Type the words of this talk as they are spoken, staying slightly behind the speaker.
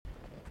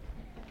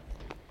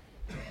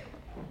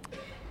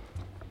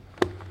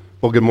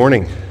Well, good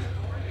morning. We're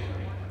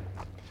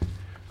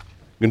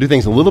going to do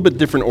things a little bit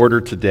different order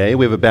today.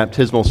 We have a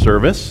baptismal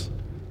service.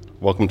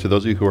 Welcome to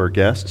those of you who are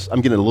guests. I'm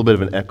getting a little bit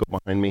of an echo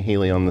behind me,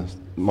 Haley, on the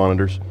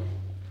monitors.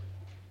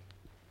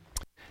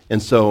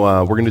 And so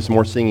we're going to do some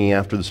more singing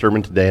after the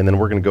sermon today, and then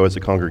we're going to go as a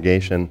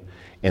congregation,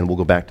 and we'll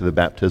go back to the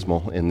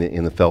baptismal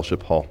in the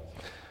fellowship hall.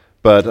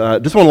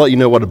 But just want to let you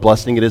know what a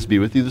blessing it is to be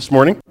with you this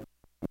morning.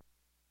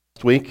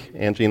 Week,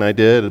 Angie and I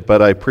did,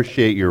 but I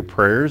appreciate your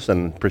prayers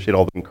and appreciate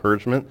all the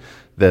encouragement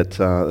that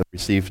I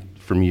received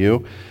from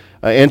you.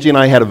 Angie and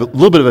I had a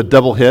little bit of a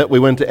double hit. We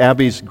went to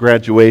Abby's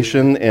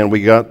graduation and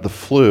we got the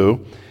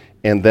flu,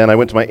 and then I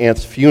went to my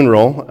aunt's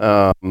funeral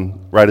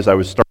right as I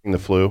was starting the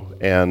flu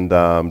and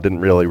didn't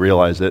really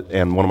realize it.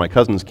 And one of my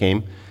cousins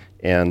came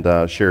and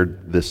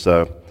shared this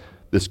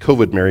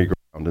COVID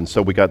merry-go-round, and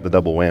so we got the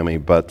double whammy.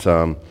 But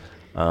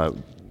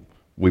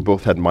we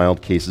both had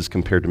mild cases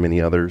compared to many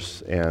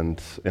others,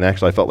 and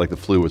actually I felt like the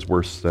flu was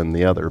worse than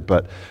the other.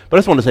 But I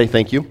just want to say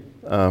thank you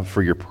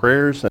for your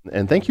prayers,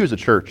 and thank you as a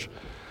church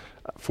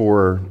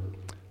for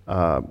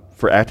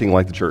acting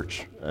like the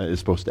church is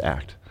supposed to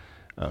act,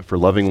 for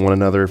loving one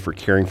another, for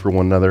caring for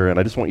one another. And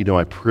I just want you to know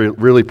I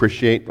really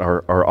appreciate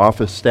our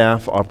office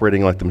staff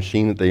operating like the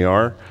machine that they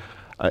are.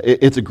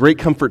 It's a great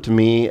comfort to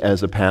me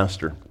as a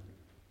pastor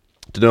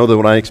to know that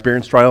when I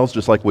experience trials,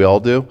 just like we all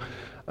do,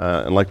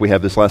 and like we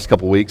have this last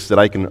couple weeks, that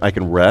I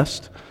can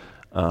rest,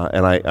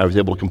 and I was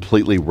able to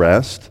completely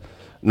rest.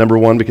 Number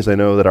one, because I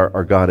know that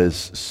our God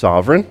is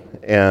sovereign,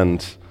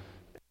 and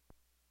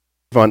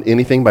on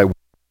anything by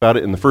about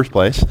it in the first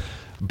place,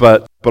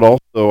 but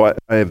also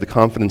I have the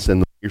confidence in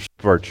the leadership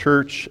of our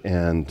church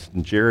and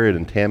Jared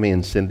and Tammy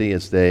and Cindy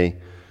as they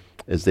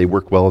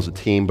work well as a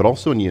team, but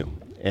also in you.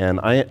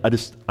 And I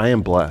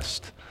am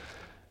blessed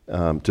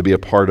to be a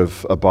part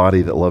of a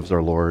body that loves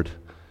our Lord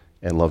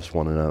and loves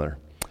one another.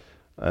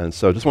 And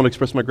so I just want to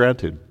express my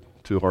gratitude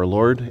to our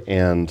Lord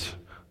and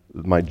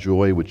my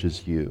joy, which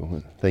is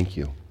you. Thank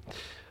you.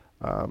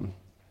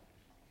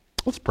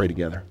 Let's pray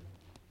together.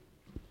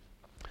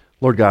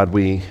 Lord God,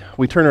 we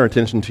turn our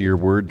attention to your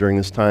word during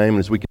this time, and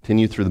as we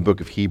continue through the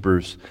book of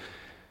Hebrews,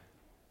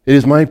 it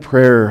is my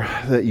prayer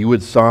that you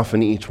would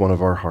soften each one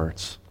of our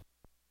hearts.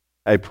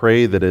 I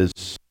pray that as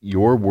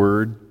your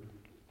word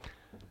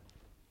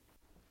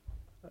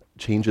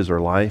changes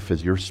our life,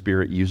 as your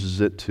Spirit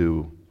uses it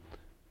to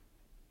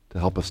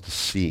help us to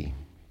see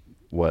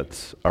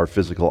what our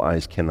physical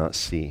eyes cannot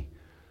see.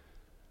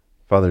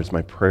 Father, it's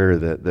my prayer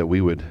that we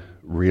would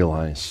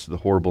realize the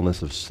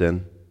horribleness of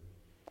sin,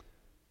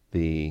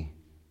 the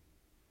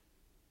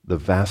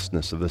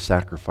vastness of the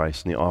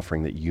sacrifice and the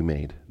offering that you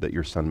made, that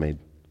your Son made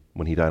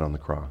when he died on the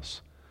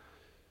cross.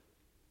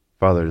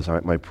 Father, it is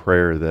my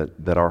prayer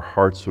that our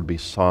hearts would be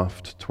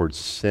soft towards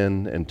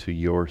sin and to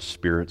your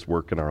Spirit's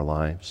work in our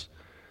lives.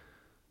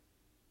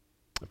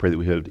 I pray that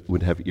we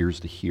would have ears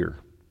to hear,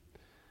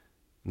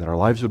 and that our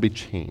lives would be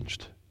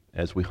changed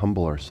as we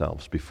humble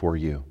ourselves before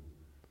you.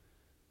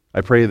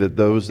 I pray that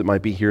those that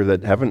might be here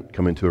that haven't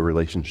come into a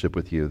relationship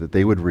with you, that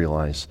they would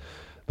realize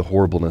the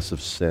horribleness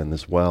of sin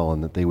as well,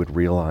 and that they would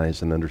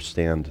realize and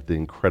understand the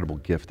incredible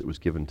gift that was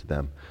given to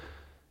them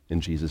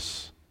in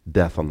Jesus'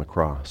 death on the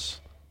cross.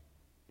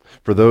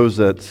 For those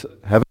that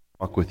haven't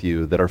walked with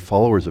you, that are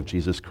followers of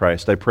Jesus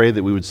Christ, I pray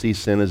that we would see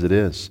sin as it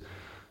is.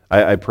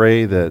 I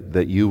pray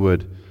that you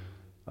would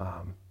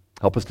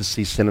help us to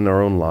see sin in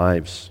our own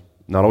lives,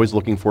 not always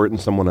looking for it in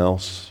someone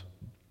else,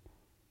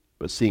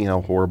 but seeing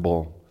how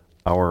horrible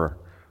our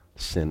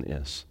sin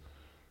is.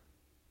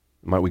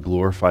 Might we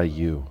glorify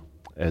you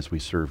as we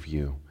serve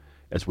you,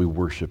 as we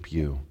worship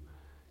you,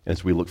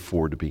 as we look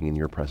forward to being in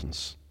your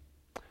presence.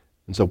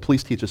 And so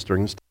please teach us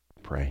during this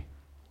time. Pray.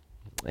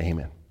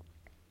 Amen.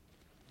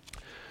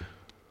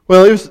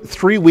 Well, it was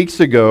 3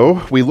 weeks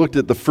ago we looked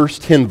at the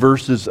first 10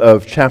 verses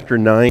of chapter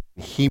 9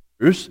 in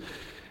Hebrews.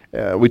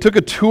 We took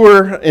a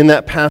tour in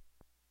that past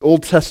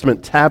Old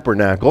Testament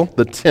tabernacle,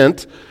 the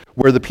tent,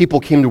 where the people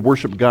came to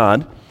worship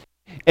God.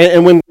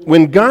 And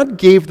when God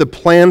gave the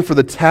plan for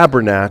the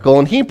tabernacle,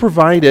 and he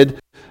provided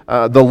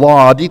the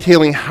law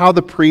detailing how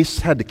the priests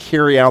had to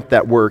carry out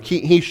that work,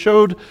 he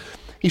showed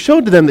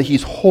to them that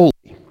he's holy.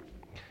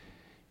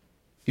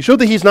 He showed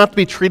that he's not to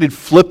be treated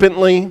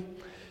flippantly,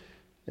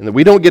 and that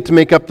we don't get to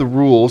make up the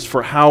rules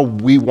for how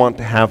we want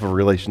to have a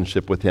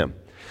relationship with him.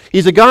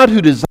 He's a God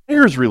who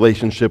desires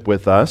relationship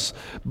with us,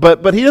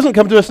 but he doesn't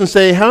come to us and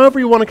say, however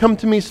you want to come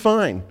to me is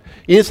fine.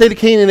 He didn't say to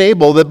Cain and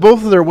Abel that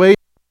both of their ways,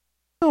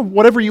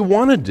 whatever you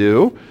want to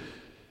do.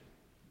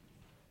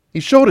 He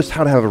showed us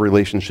how to have a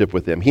relationship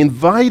with him. He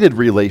invited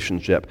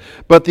relationship,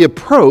 but the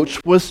approach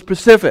was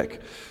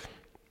specific.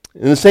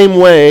 In the same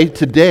way,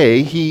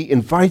 today, he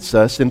invites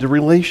us into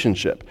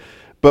relationship,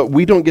 but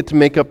we don't get to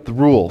make up the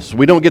rules.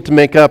 We don't get to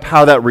make up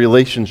how that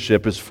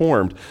relationship is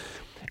formed.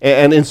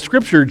 And in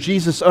Scripture,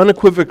 Jesus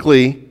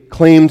unequivocally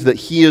claims that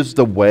he is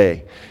the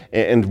way,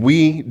 and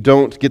we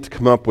don't get to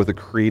come up with a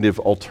creative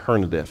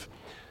alternative.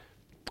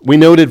 We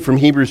noted from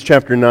Hebrews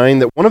chapter 9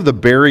 that one of the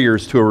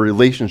barriers to a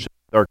relationship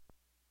with our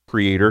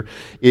Creator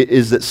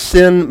is that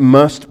sin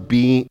must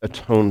be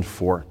atoned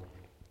for.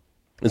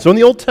 And so in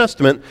the Old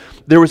Testament,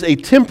 there was a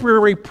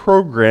temporary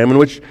program in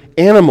which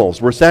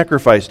animals were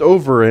sacrificed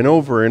over and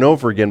over and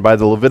over again by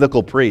the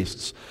Levitical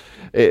priests.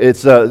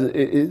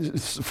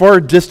 It's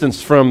far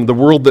distance from the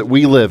world that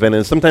we live in.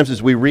 And sometimes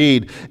as we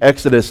read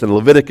Exodus and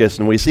Leviticus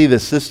and we see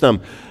this system,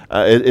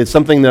 it's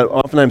something that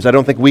oftentimes I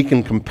don't think we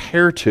can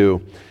compare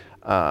to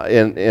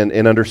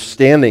in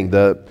understanding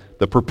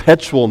the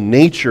perpetual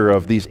nature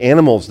of these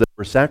animals that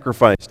were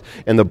sacrificed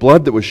and the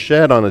blood that was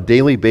shed on a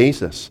daily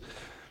basis.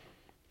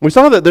 We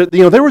saw that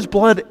there was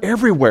blood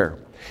everywhere,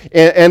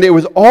 and it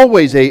was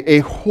always a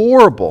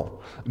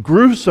horrible,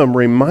 gruesome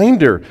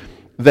reminder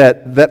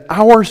that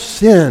our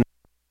sin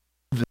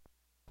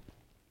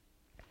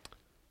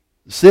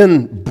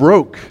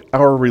broke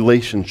our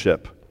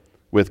relationship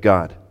with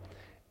God,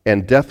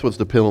 and death was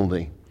the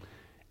penalty.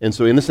 And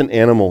so innocent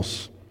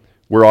animals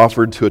were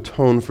offered to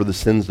atone for the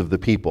sins of the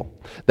people.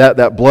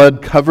 That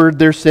blood covered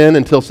their sin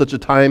until such a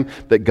time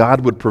that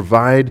God would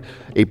provide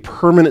a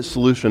permanent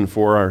solution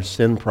for our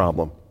sin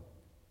problem.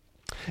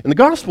 And the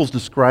Gospels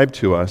describe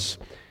to us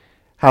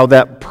how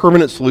that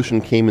permanent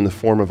solution came in the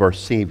form of our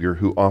Savior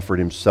who offered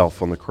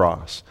himself on the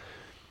cross.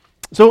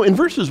 So in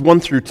verses 1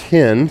 through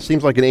 10,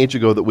 seems like an age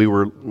ago that we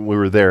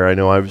were there. I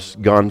know I was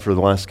gone for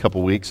the last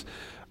couple weeks.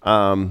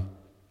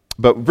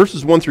 But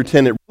verses 1 through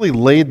 10, it really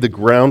laid the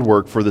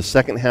groundwork for the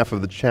second half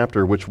of the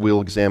chapter, which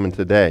we'll examine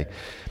today.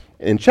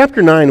 In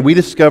chapter 9, we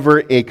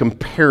discover a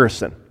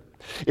comparison.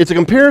 It's a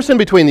comparison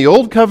between the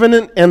Old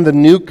Covenant and the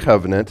New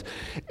Covenant.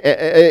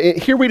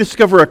 Here we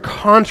discover a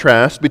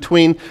contrast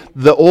between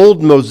the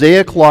old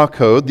Mosaic law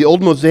code, the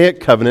old Mosaic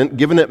covenant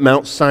given at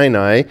Mount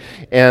Sinai,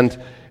 and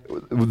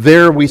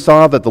there we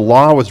saw that the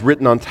law was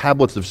written on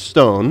tablets of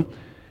stone,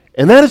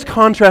 and that is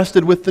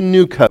contrasted with the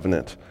New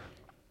Covenant,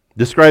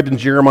 described in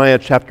Jeremiah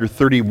chapter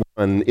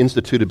 31,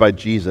 instituted by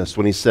Jesus,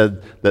 when he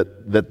said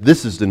that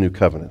this is the new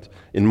covenant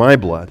in my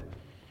blood.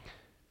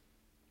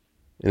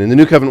 And in the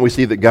new covenant, we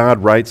see that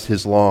God writes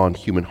his law on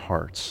human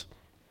hearts.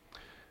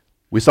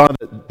 We saw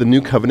that the new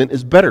covenant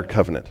is better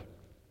covenant.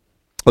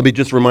 Let me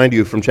just remind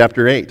you from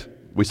chapter 8.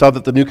 We saw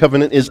that the new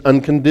covenant is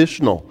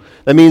unconditional.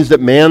 That means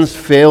that man's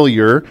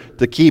failure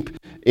to keep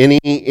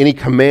any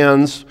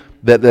commands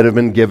that have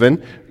been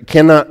given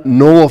cannot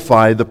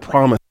nullify the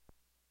promise.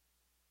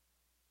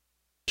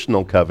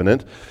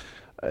 Covenant.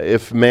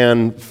 If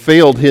man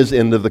failed his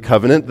end of the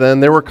covenant, then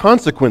there were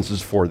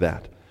consequences for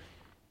that.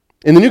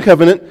 In the new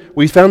covenant,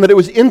 we found that it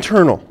was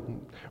internal.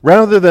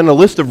 Rather than a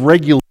list of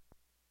regulations,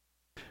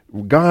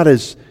 God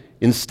is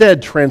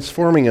instead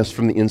transforming us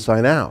from the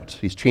inside out.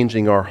 He's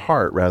changing our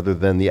heart rather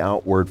than the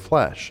outward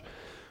flesh.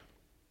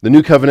 The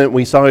new covenant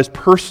we saw is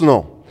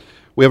personal.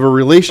 We have a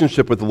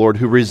relationship with the Lord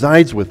who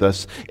resides with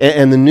us,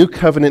 and the new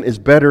covenant is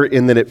better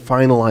in that it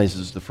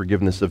finalizes the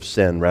forgiveness of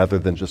sin rather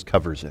than just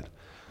covers it.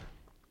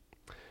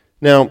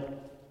 Now,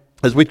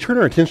 as we turn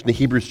our attention to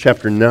Hebrews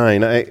chapter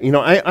 9,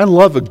 I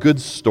love a good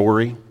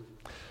story.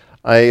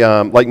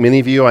 Like many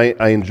of you,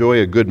 I enjoy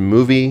a good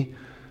movie,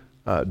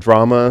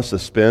 drama,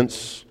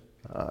 suspense,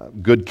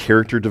 good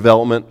character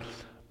development.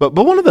 But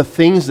one of the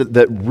things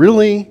that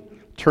really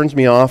turns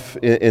me off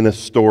in a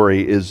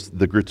story is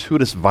the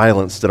gratuitous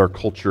violence that our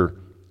culture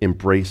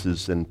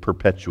embraces and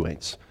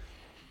perpetuates.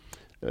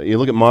 You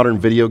look at modern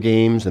video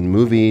games and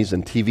movies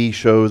and TV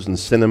shows and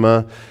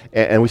cinema,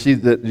 and we see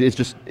that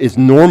it's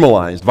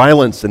normalized.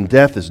 Violence and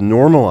death is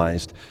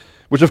normalized,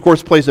 which of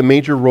course plays a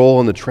major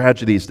role in the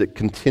tragedies that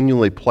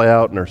continually play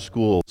out in our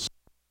schools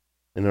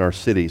and in our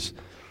cities.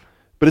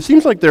 But it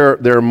seems like there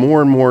are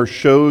more and more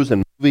shows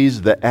and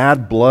movies that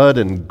add blood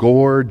and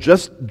gore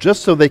just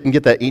so they can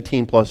get that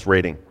 18+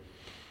 rating.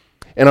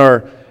 And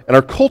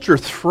our culture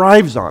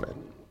thrives on it,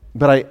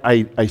 but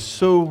I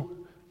so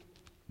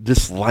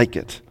dislike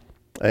it.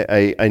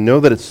 I know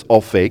that it's all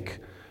fake,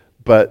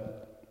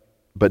 but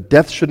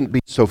death shouldn't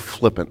be so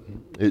flippant.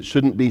 It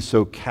shouldn't be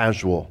so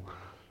casual.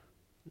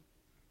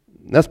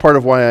 And that's part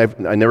of why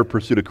I never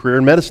pursued a career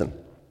in medicine.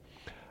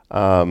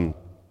 I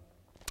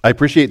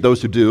appreciate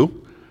those who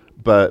do,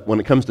 but when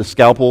it comes to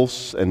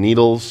scalpels and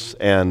needles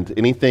and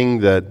anything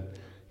that,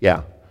 we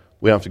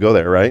don't have to go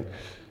there, right?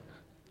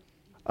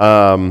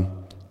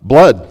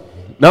 Blood.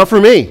 Not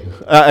for me.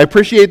 I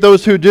appreciate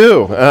those who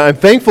do. I'm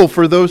thankful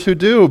for those who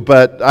do,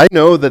 but I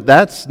know that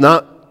that's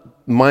not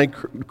my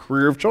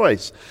career of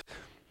choice.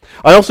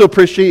 I also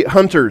appreciate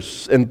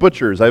hunters and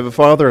butchers. I have a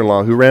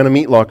father-in-law who ran a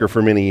meat locker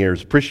for many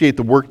years. Appreciate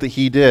the work that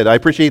he did. I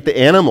appreciate the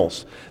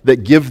animals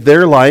that give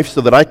their life so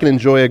that I can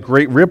enjoy a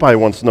great ribeye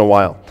once in a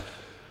while.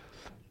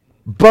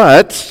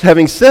 But,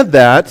 having said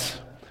that,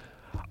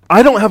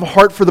 I don't have a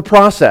heart for the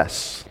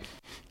process.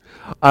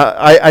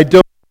 I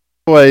don't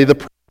enjoy the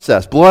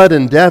process. Blood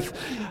and death,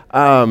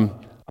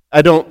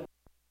 I don't...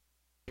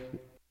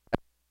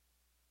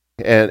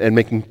 And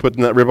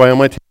putting that ribeye on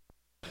my table.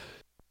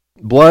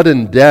 Blood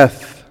and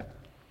death,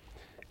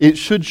 it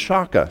should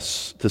shock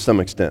us to some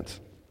extent.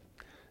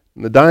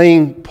 The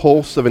dying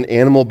pulse of an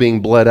animal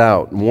being bled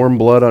out, warm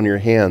blood on your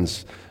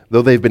hands,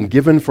 though they've been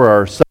given for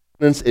our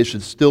sustenance, it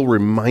should still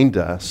remind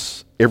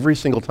us every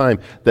single time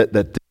that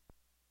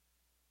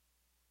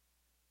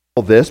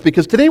all this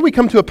because today we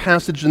come to a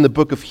passage in the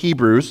book of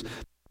Hebrews that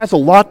has a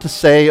lot to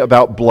say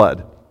about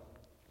blood.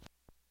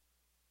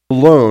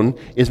 Alone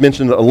is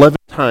mentioned 11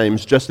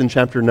 times just in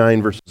chapter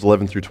 9, verses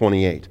 11 through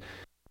 28.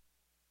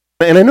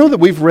 And I know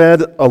that we've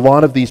read a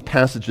lot of these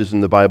passages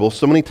in the Bible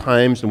so many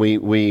times, and we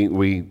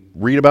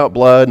read about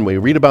blood, and we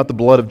read about the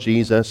blood of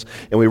Jesus,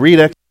 and we read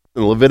Exodus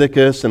and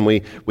Leviticus, and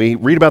we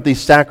read about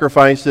these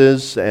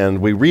sacrifices,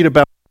 and we read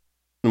about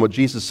what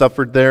Jesus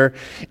suffered there.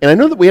 And I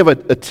know that we have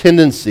a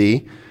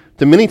tendency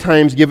to many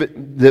times give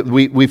it, that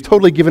we've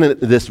totally given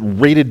it this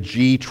rated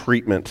G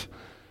treatment.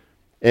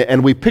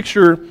 And we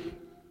picture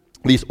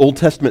these Old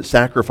Testament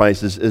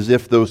sacrifices as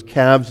if those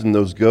calves and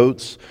those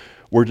goats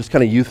were just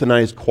kind of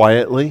euthanized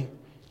quietly,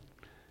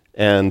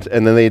 and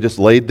then they just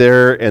laid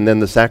there, and then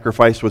the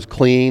sacrifice was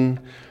clean.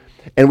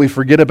 And we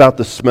forget about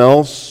the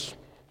smells.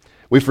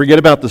 We forget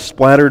about the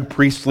splattered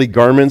priestly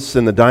garments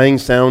and the dying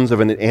sounds of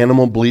an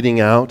animal bleeding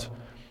out.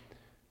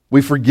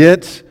 We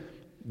forget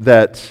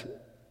that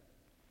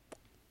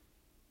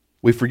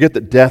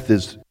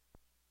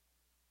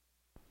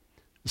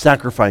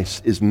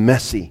sacrifice is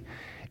messy,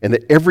 and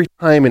that every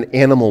time an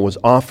animal was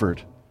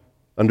offered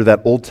under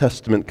that Old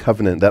Testament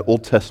covenant, that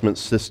Old Testament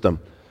system,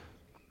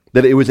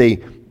 that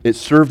it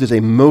served as a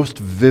most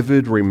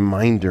vivid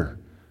reminder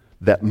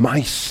that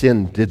my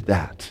sin did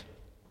that.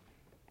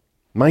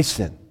 My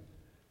sin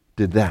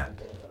did that.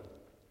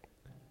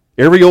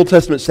 Every Old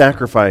Testament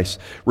sacrifice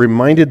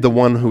reminded the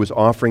one who was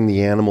offering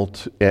the animal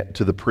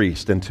to the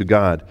priest and to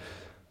God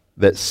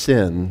that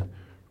sin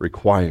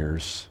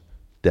requires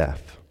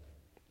death.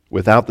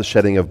 Without the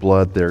shedding of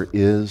blood, there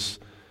is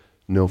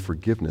no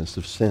forgiveness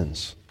of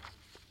sins.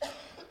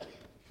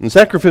 And the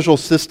sacrificial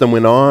system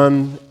went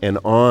on and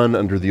on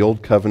under the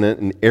Old Covenant,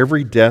 and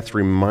every death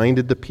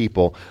reminded the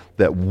people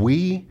that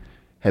we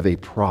have a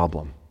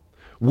problem.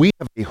 We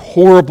have a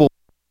horrible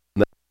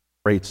sin that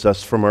separates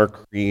us from our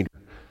Creator.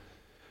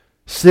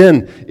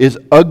 Sin is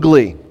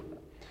ugly,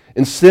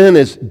 and sin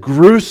is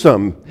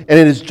gruesome, and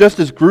it is just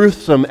as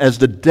gruesome as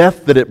the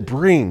death that it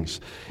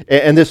brings.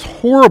 And this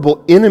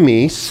horrible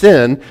enemy,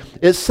 sin,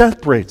 it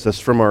separates us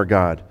from our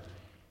God.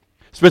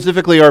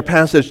 Specifically, our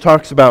passage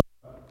talks about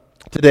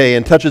today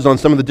and touches on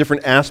some of the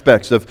different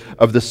aspects of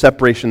the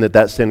separation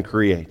that sin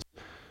creates.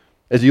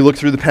 As you look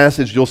through the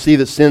passage, you'll see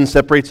that sin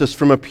separates us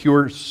from a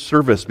pure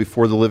service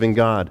before the living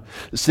God.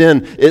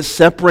 Sin, it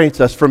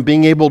separates us from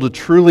being able to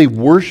truly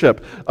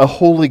worship a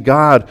holy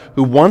God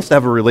who wants to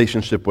have a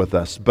relationship with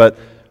us, but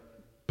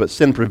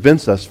sin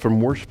prevents us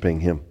from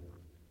worshiping Him.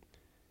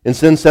 And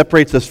sin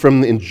separates us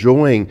from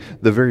enjoying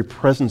the very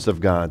presence of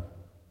God,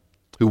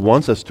 who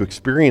wants us to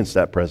experience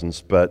that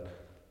presence, but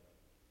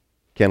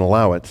can't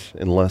allow it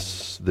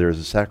unless there is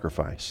a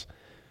sacrifice.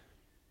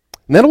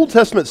 And that Old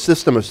Testament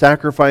system of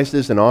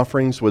sacrifices and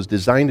offerings was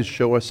designed to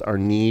show us our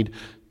need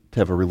to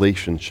have a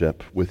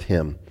relationship with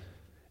Him,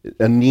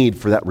 a need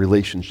for that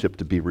relationship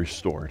to be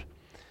restored.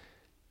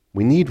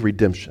 We need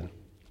redemption.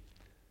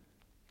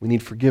 We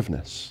need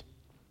forgiveness.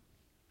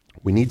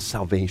 We need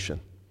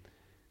salvation.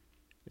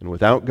 And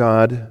without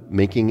God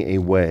making a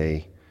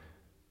way,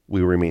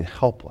 we remain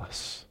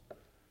helpless.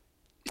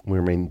 We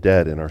remain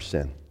dead in our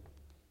sin.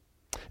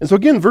 And so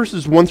again,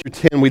 verses 1 through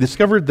 10, we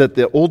discovered that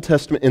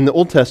in the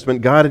Old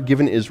Testament, God had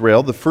given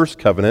Israel the first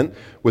covenant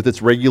with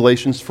its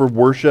regulations for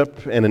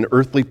worship and an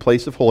earthly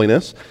place of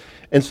holiness.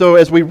 And so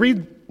as we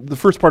read the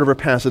first part of our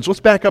passage, let's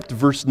back up to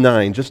verse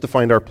 9 just to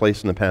find our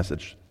place in the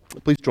passage.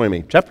 Please join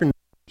me. Chapter 9,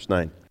 verse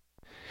 9.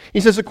 He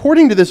says,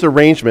 according to this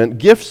arrangement,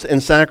 gifts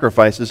and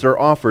sacrifices are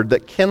offered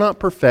that cannot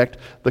perfect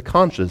the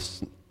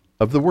conscience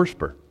of the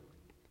worshiper,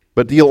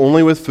 but deal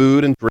only with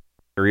food and drink,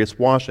 various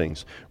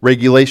washings,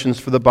 regulations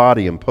for the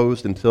body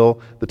imposed until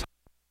the time.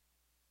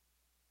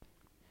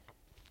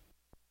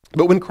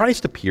 But when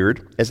Christ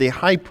appeared as a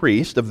high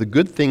priest of the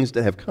good things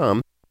that have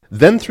come,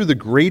 then through the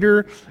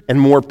greater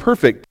and more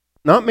perfect,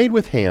 not made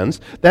with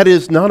hands, that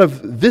is, not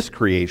of this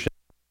creation,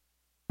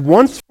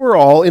 once for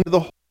all into the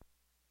whole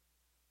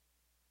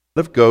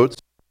of goats,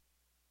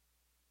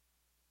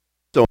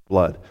 own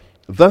blood,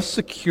 thus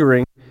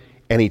securing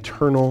an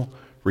eternal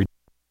redemption.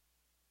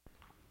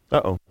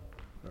 Uh-oh.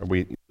 Are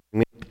we...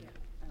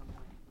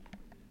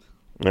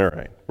 All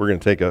right, we're going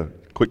to take a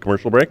quick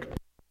commercial break.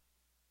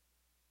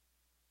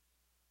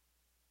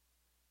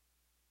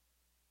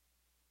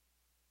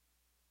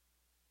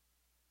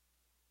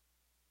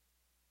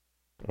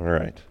 All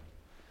right.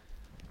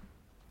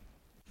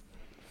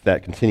 If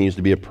that continues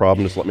to be a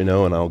problem, just let me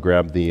know and I'll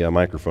grab the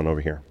microphone over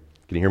here.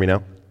 Can you hear me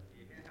now?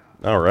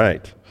 Yeah. All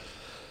right.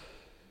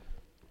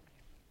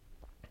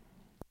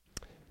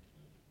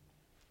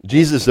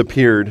 Jesus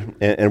appeared,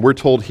 and we're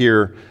told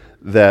here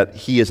that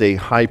He is a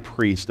high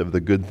priest of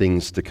the good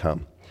things to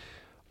come.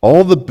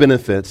 All the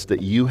benefits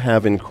that you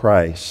have in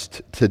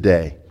Christ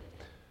today.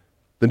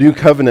 The new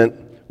covenant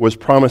was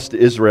promised to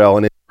Israel,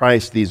 and in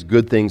Christ these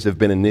good things have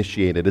been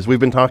initiated. As we've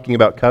been talking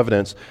about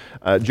covenants,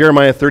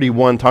 Jeremiah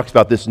 31 talks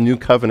about this new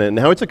covenant and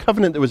how it's a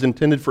covenant that was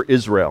intended for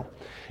Israel.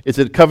 It's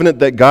a covenant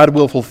that God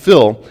will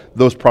fulfill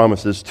those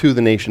promises to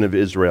the nation of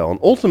Israel.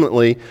 And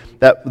ultimately,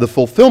 the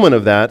fulfillment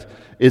of that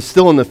is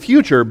still in the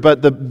future,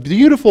 but the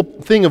beautiful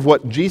thing of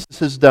what Jesus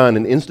has done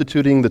in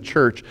instituting the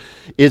church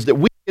is that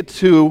we get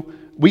to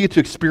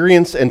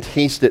experience and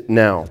taste it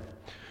now.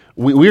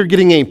 We are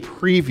getting a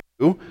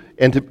preview,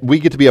 and we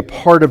get to be a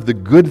part of the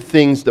good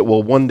things that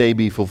will one day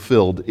be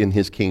fulfilled in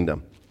His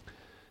kingdom.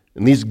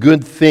 And these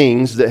good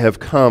things that have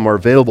come are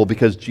available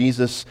because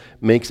Jesus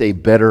makes a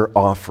better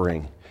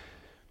offering.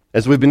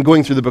 As we've been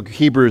going through the book of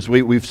Hebrews,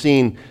 we've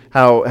seen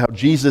how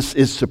Jesus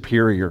is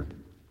superior.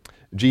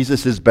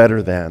 Jesus is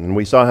better than. And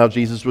we saw how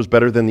Jesus was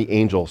better than the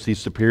angels. He's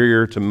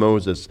superior to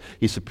Moses.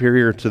 He's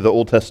superior to the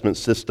Old Testament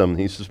system.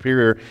 He's a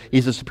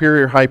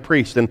superior high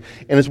priest. And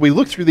as we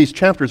look through these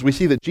chapters, we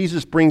see that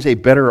Jesus brings a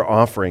better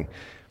offering.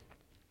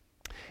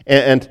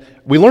 And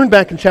we learned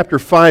back in chapter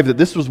 5 that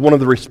this was one of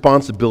the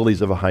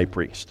responsibilities of a high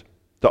priest,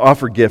 to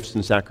offer gifts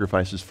and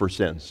sacrifices for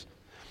sins.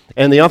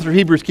 And the author of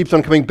Hebrews keeps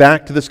on coming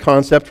back to this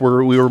concept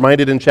where we were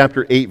reminded in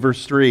chapter 8,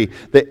 verse 3,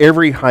 that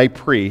every high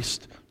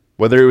priest,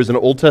 whether it was an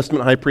Old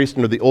Testament high priest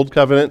under the Old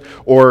Covenant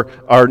or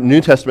our New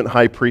Testament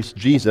high priest,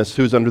 Jesus,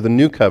 who's under the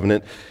New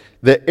Covenant,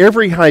 that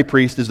every high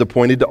priest is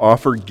appointed to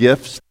offer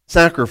gifts,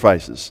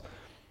 sacrifices.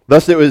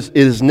 Thus, it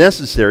is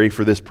necessary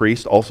for this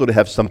priest also to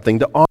have something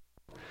to offer.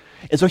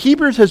 And so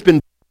Hebrews has been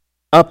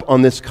up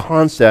on this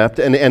concept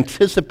and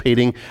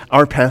anticipating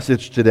our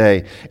passage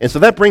today. And so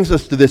that brings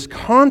us to this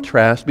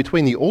contrast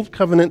between the Old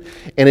Covenant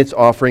and its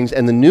offerings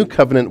and the New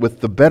Covenant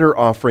with the better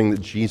offering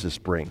that Jesus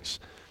brings.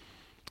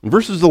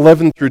 Verses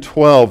 11 through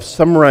 12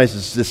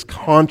 summarizes this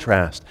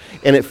contrast,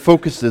 and it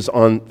focuses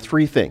on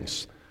three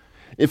things.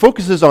 It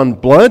focuses on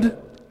blood,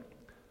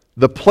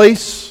 the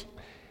place,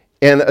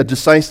 and a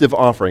decisive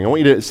offering. I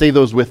want you to say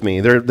those with me.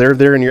 They're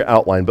there in your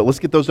outline, but let's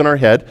get those in our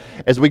head.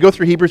 As we go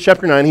through Hebrews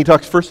chapter 9, he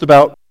talks first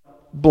about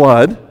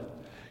blood,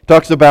 he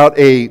talks about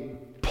a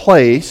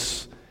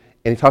place,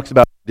 and he talks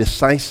about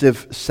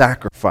decisive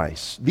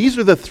sacrifice. These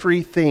are the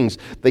three things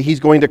that he's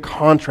going to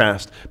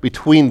contrast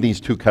between these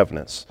two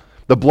covenants.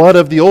 The blood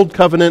of the Old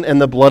Covenant and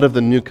the blood of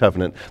the New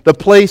Covenant. The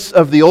place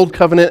of the Old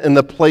Covenant and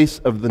the place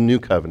of the New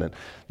Covenant.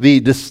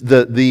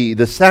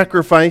 The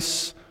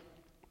sacrifice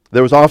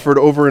that was offered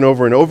over and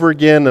over and over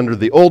again under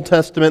the Old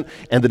Testament,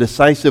 and the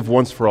decisive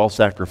once-for-all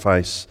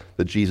sacrifice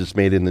that Jesus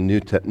made in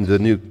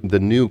the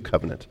New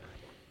Covenant.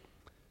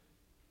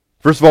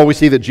 First of all, we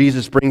see that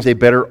Jesus brings a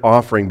better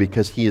offering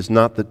because he is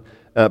not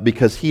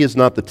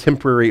the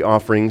temporary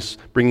offerings,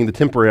 bringing the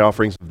temporary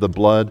offerings of the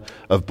blood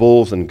of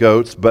bulls and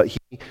goats, but he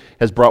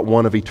has brought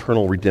one of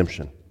eternal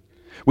redemption.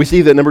 We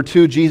see that, number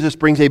two, Jesus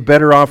brings a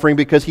better offering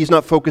because he's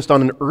not focused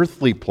on an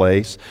earthly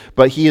place,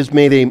 but he has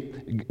made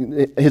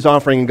his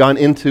offering gone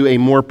into a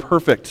more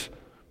perfect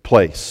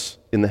place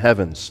in the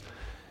heavens.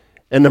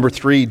 And number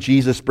three,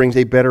 Jesus brings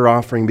a better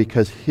offering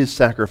because his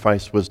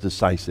sacrifice was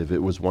decisive.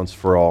 It was once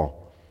for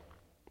all.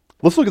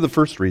 Let's look at the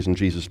first reason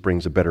Jesus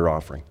brings a better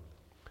offering.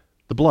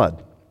 The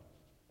blood.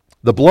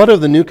 The blood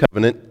of the New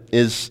Covenant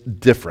is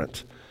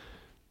different.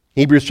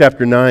 Hebrews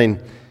chapter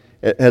 9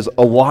 has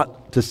a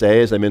lot to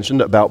say, as I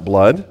mentioned, about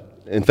blood.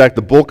 In fact,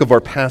 the bulk of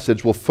our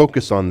passage will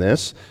focus on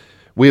this.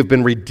 We have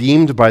been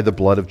redeemed by the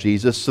blood of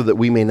Jesus so that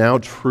we may now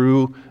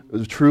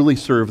truly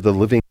serve the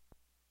living.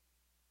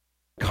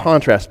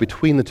 Contrast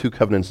between the two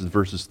covenants is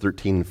verses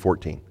 13 and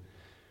 14.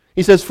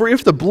 He says, "For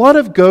if the blood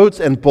of goats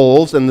and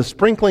bulls and the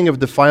sprinkling of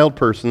defiled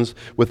persons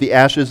with the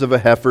ashes of a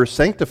heifer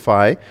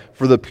sanctify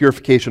for the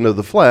purification of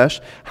the flesh,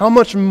 how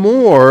much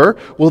more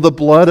will the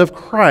blood of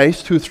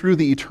Christ, who through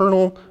the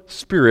eternal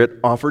Spirit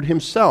offered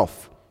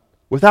himself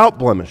without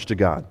blemish to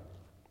God,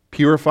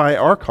 purify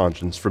our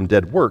conscience from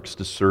dead works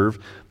to serve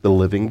the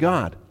living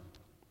God?"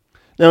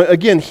 Now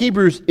again,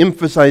 Hebrews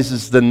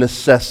emphasizes the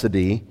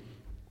necessity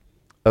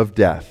of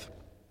death.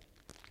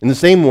 In the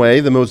same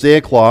way, the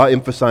Mosaic Law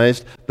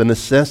emphasized the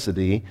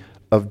necessity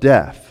of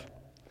death.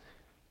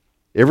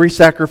 Every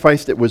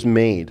sacrifice that was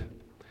made,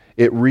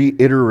 it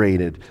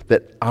reiterated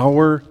that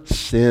our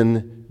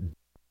sin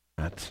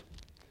died.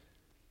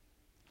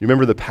 You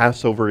remember the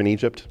Passover in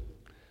Egypt?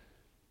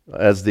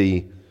 As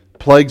the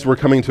plagues were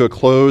coming to a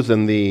close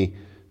and the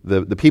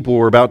people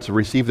were about to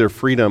receive their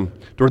freedom,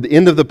 toward the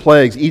end of the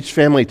plagues, each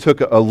family took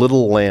a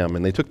little lamb,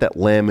 and they took that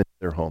lamb into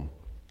their home.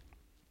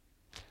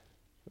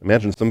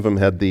 Imagine some of them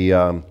had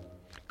the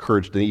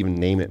courage to even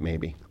name it,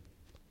 maybe.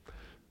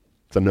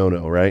 It's a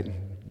no-no, right?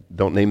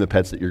 Don't name the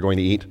pets that you're going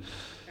to eat.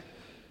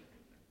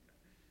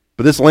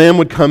 But this lamb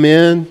would come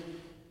in,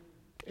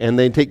 and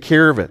they'd take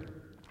care of it.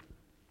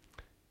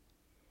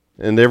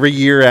 And every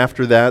year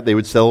after that, they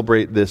would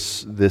celebrate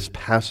this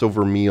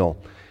Passover meal.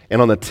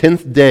 And on the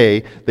 10th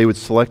day, they would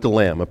select a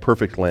lamb, a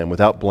perfect lamb,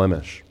 without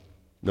blemish.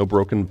 No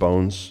broken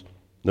bones,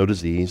 no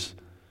disease.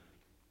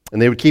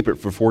 And they would keep it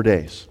for 4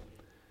 days.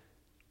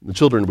 The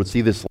children would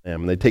see this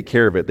lamb, and they'd take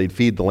care of it. They'd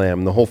feed the lamb,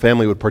 and the whole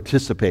family would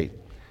participate.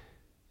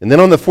 And then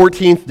on the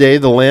 14th day,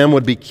 the lamb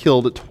would be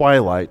killed at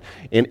twilight.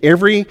 And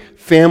every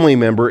family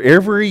member,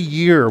 every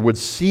year, would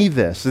see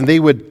this, and they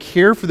would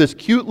care for this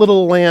cute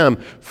little lamb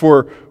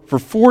for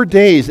 4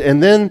 days,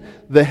 and then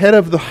the head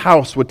of the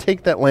house would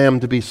take that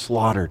lamb to be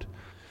slaughtered.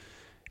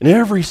 And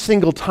every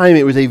single time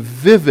it was a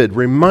vivid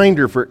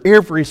reminder for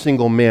every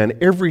single man,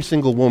 every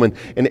single woman,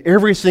 and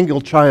every single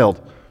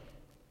child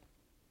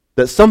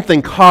that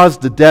something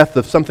caused the death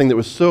of something that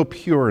was so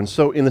pure and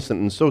so innocent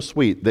and so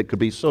sweet that could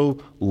be so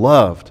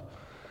loved.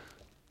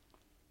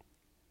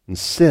 And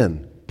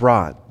sin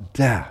brought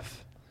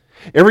death.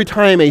 Every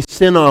time a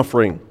sin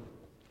offering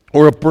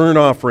or a burnt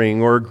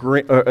offering or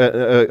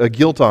a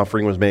guilt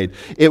offering was made,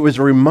 it was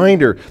a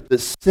reminder that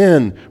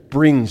sin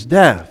brings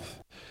death.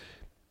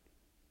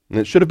 And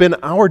it should have been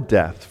our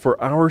death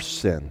for our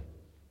sin.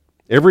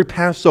 Every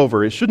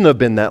Passover, it shouldn't have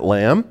been that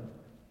lamb.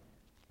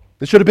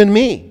 It should have been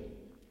me.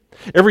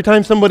 Every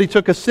time somebody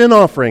took a sin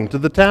offering to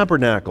the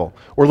tabernacle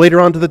or later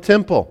on to the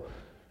temple,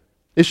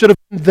 it should have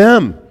been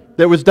them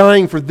that was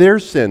dying for their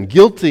sin,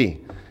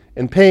 guilty,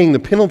 and paying the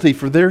penalty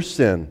for their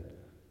sin.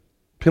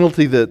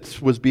 Penalty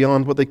that was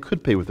beyond what they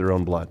could pay with their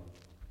own blood.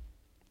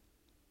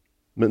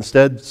 But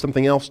instead,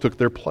 something else took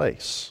their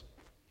place.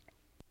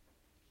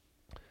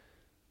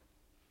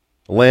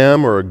 A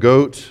lamb or a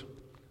goat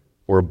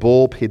or a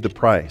bull paid the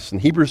price. And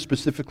Hebrews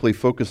specifically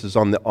focuses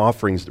on the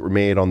offerings that were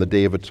made on the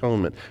Day of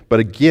Atonement. But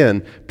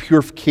again,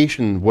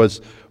 purification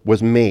was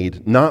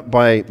made not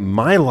by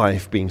my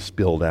life being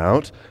spilled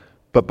out,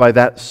 but by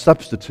that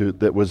substitute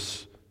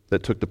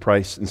that took the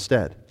price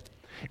instead.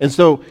 And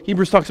so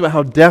Hebrews talks about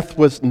how death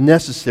was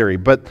necessary,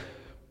 but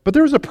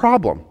there was a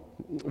problem.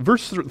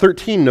 Verse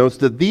 13 notes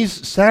that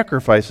these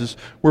sacrifices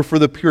were for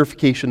the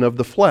purification of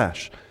the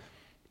flesh.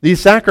 These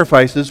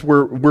sacrifices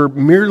were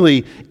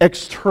merely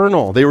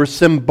external. They were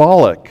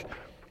symbolic.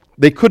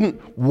 They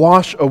couldn't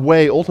wash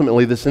away,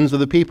 ultimately, the sins of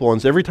the people. And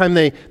so every time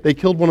they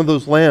killed one of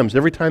those lambs,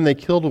 every time they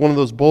killed one of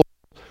those bulls,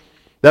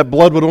 that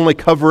blood would only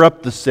cover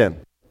up the sin.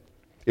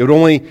 It would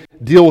only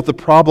deal with the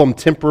problem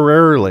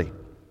temporarily.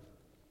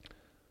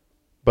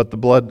 But the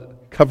blood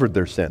covered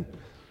their sin.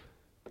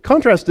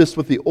 Contrast this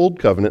with the Old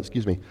Covenant,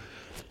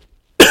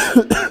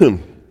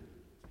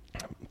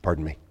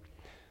 Pardon me.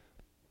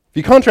 If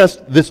you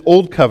contrast this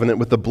Old Covenant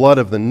with the blood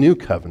of the New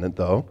Covenant,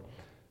 though,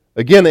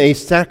 again, a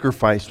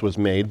sacrifice was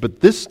made, but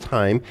this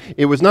time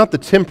it was not the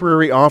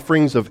temporary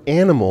offerings of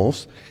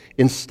animals.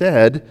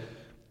 Instead,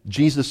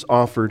 Jesus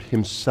offered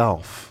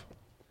himself,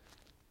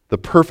 the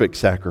perfect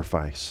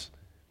sacrifice.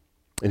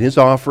 And his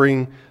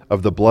offering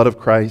of the blood of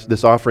Christ,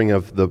 this offering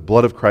of the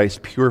blood of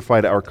Christ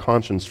purified our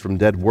conscience from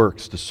dead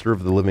works to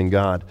serve the living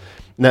God.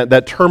 Now,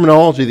 that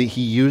terminology that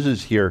he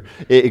uses here,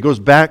 it goes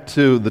back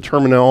to the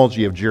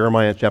terminology of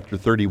Jeremiah chapter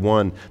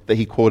 31 that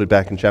he quoted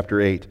back in chapter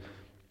 8.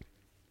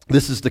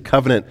 This is the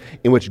covenant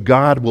in which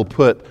God will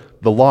put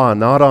the law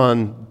not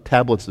on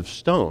tablets of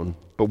stone,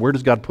 but where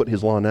does God put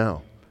his law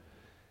now?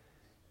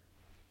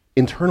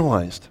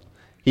 Internalized.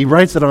 He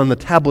writes it on the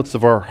tablets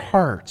of our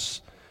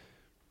hearts.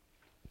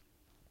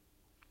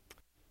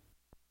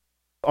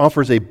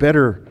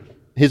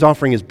 His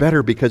offering is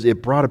better because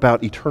it brought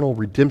about eternal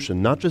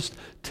redemption, not just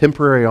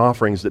temporary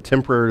offerings that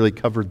temporarily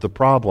covered the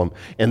problem,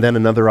 and then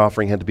another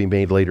offering had to be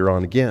made later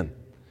on again.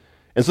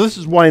 And so this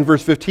is why in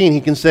verse 15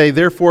 he can say,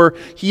 therefore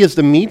he is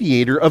the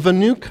mediator of a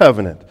new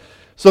covenant,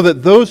 so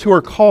that those who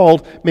are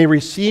called may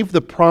receive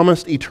the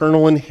promised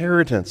eternal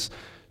inheritance,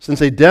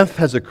 since a death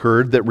has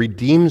occurred that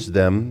redeems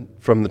them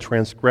from the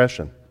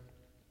transgression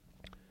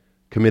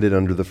committed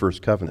under the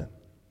first covenant.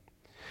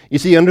 You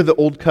see, under the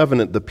old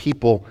covenant, the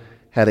people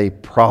had a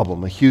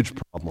problem, a huge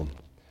problem.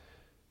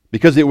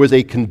 Because it was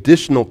a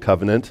conditional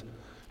covenant,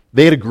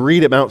 they had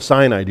agreed at Mount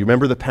Sinai. Do you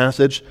remember the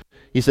passage?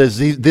 He says,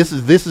 this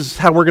is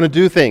how we're going to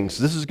do things.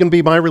 This is going to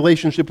be my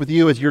relationship with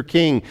you as your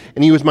king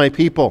and you as my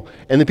people.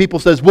 And the people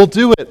says, we'll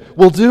do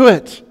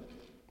it.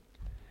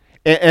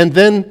 And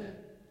then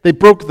they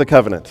broke the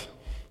covenant.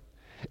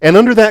 And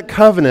under that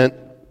covenant,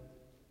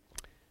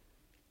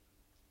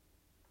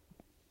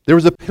 there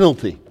was a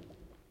penalty.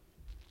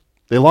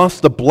 They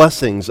lost the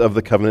blessings of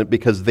the covenant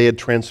because they had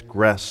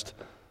transgressed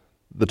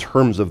the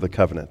terms of the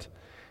covenant.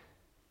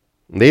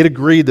 And they had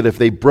agreed that if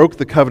they broke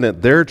the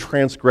covenant, their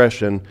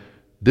transgression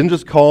didn't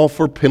just call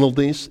for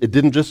penalties. It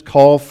didn't just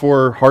call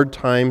for hard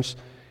times.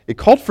 It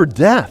called for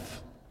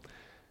death.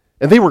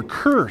 And they were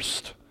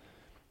cursed.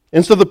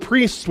 And so the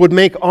priests would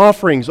make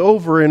offerings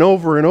over and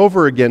over and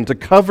over again to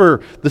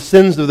cover the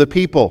sins of the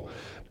people.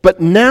 But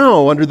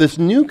now, under this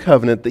new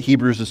covenant that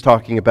Hebrews is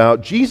talking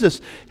about, Jesus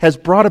has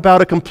brought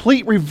about a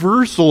complete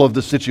reversal of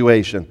the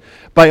situation.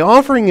 By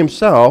offering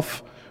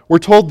himself, we're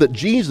told that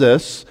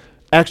Jesus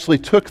actually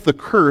took the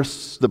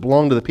curse that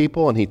belonged to the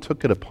people and he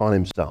took it upon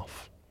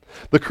himself.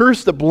 The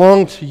curse that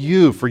belonged to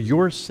you for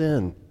your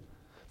sin,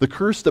 the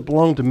curse that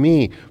belonged to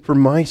me for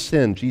my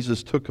sin,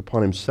 Jesus took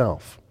upon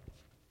himself.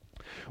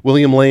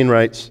 William Lane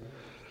writes,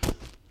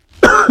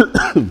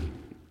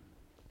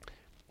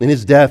 in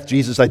his death,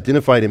 Jesus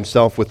identified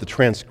himself with the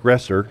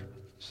transgressor,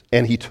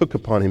 and he took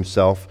upon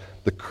himself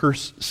the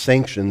curse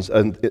sanctions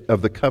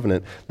of the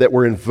covenant that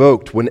were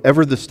invoked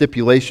whenever the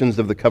stipulations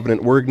of the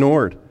covenant were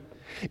ignored.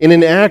 In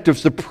an act of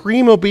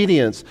supreme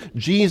obedience,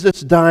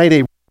 Jesus died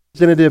a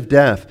representative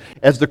death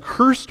as the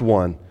cursed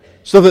one,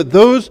 so that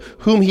those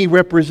whom he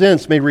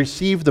represents may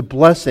receive the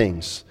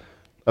blessings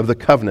of the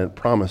covenant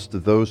promised to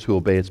those who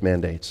obey its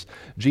mandates.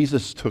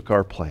 Jesus took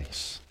our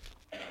place.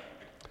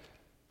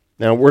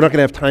 Now, we're not going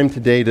to have time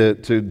today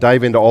to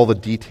dive into all the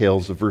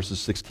details of verses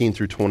 16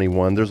 through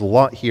 21. There's a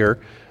lot here,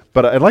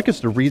 but I'd like us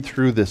to read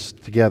through this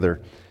together.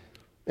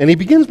 And he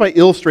begins by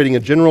illustrating a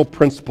general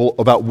principle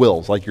about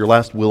wills, like your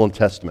last will and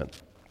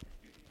testament.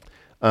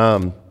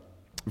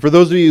 For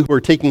those of you who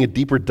are taking a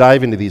deeper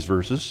dive into these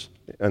verses,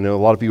 I know a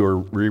lot of you are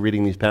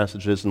rereading these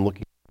passages and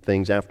looking at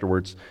things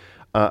afterwards,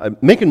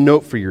 make a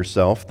note for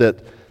yourself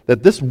that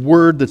this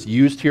word that's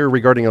used here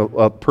regarding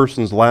a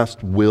person's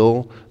last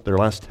will, their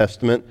last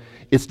testament,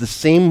 it's the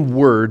same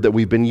word that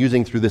we've been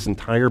using through this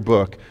entire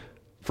book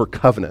for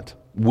covenant.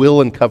 Will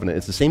and covenant.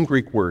 It's the same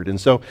Greek word.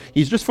 And so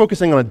he's just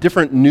focusing on a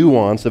different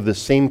nuance of the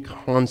same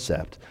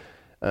concept.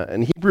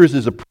 And Hebrews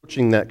is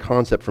approaching that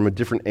concept from a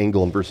different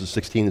angle in verses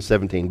 16 and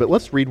 17. But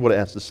let's read what it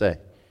has to say.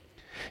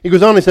 He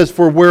goes on, he says,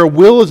 "For where a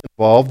will is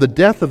involved, the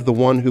death of the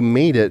one who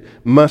made it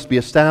must be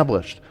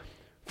established.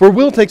 For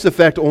will takes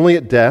effect only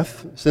at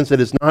death, since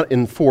it is not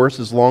in force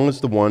as long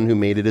as the one who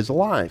made it is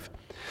alive.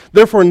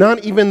 Therefore,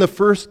 not even the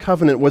first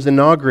covenant was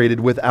inaugurated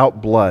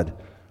without blood.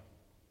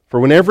 For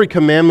when every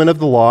commandment of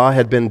the law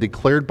had been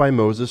declared by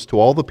Moses to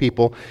all the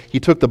people, he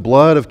took the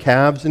blood of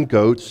calves and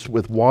goats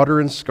with water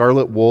and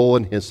scarlet wool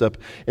and hyssop,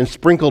 and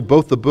sprinkled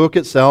both the book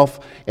itself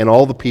and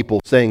all the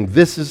people, saying,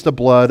 'This is the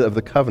blood of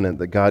the covenant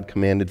that God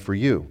commanded for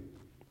you.'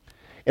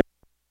 And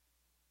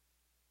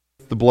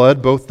the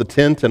blood, both the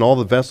tent and all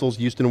the vessels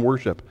used in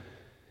worship.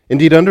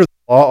 Indeed, under the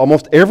law,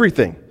 almost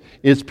everything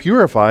is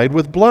purified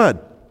with blood.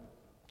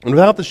 And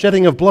without the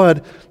shedding of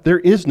blood, there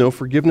is no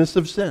forgiveness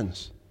of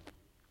sins."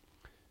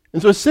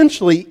 And so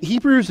essentially,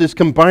 Hebrews is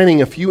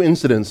combining a few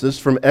incidences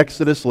from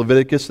Exodus,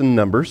 Leviticus, and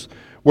Numbers,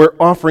 where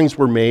offerings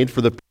were made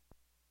for the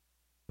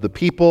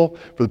people,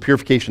 for the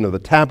purification of the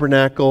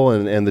tabernacle,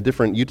 and the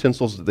different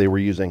utensils that they were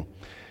using. And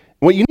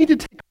what you need to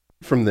take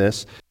from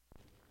this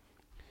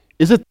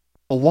is that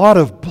there's a lot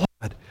of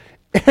blood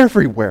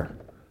everywhere.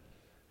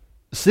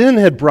 Sin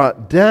had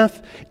brought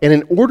death, and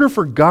in order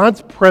for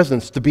God's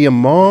presence to be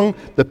among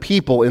the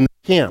people in the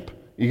camp,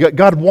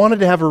 God wanted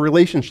to have a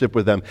relationship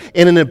with them.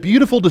 And in a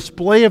beautiful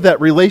display of that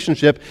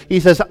relationship, he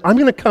says, "I'm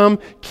going to come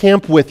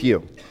camp with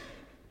you.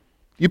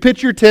 You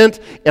pitch your tent,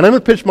 and I'm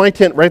going to pitch my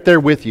tent right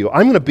there with you.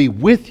 I'm going to be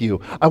with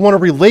you. I want a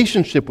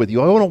relationship with you.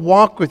 I want to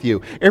walk with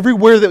you.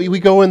 Everywhere that we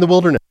go in the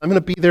wilderness, I'm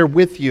going to be there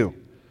with you."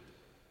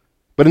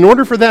 But in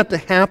order for that to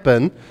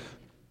happen,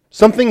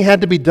 something had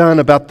to be done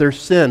about their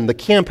sin. The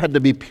camp had to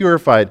be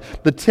purified.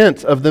 The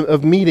tent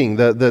of meeting,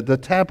 the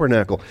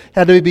tabernacle,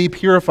 had to be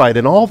purified.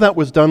 And all that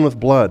was done with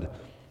blood.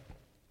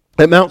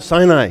 At Mount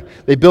Sinai,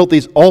 they built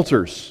these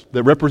altars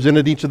that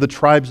represented each of the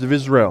tribes of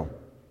Israel.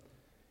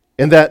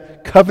 And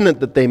that covenant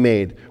that they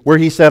made, where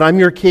he said, "I'm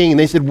your king," and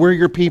they said, "We're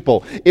your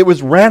people," it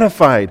was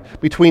ratified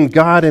between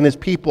God and his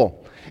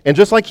people. And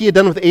just like he had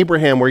done with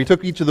Abraham, where he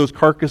took each of those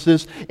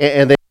carcasses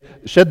and they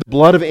shed the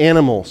blood of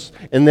animals,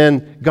 and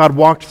then God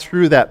walked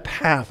through that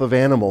path of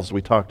animals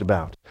we talked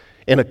about.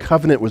 And a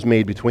covenant was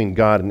made between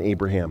God and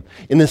Abraham.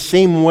 In the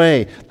same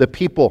way, the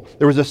people,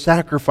 there was a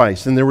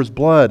sacrifice, and there was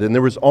blood, and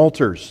there was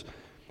altars.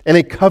 And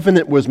a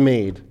covenant was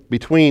made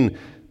between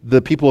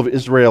the people of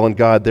Israel and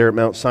God there at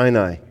Mount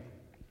Sinai.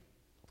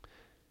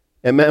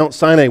 At Mount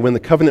Sinai, when the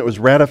covenant was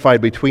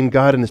ratified between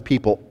God and his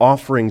people,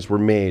 offerings were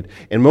made.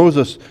 And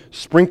Moses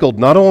sprinkled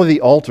not only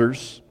the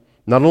altars,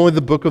 not only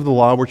the book of the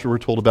law, which we were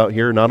told about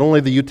here, not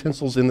only the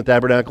utensils in the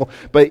tabernacle,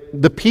 but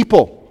the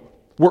people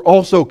were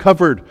also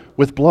covered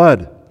with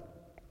blood.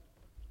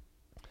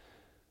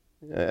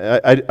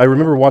 I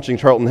remember watching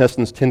Charlton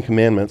Heston's 10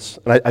 Commandments,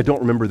 and I don't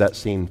remember that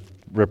scene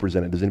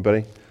represented. Does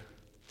anybody?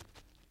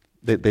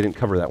 They didn't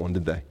cover that one,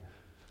 did they?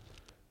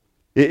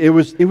 It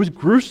was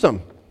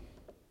gruesome.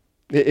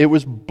 It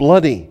was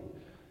bloody.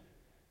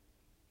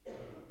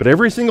 But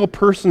every single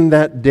person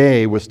that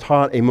day was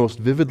taught a most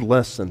vivid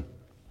lesson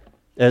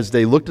as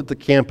they looked at the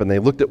camp and they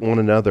looked at one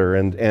another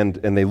and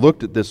they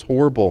looked at this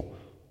horrible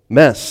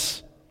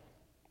mess.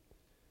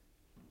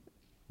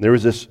 There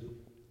was this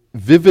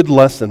vivid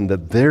lesson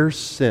that their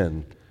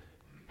sin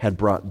had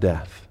brought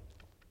death.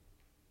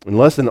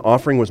 Unless an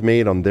offering was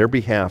made on their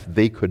behalf,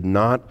 they could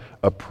not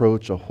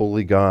approach a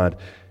holy God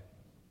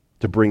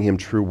to bring him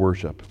true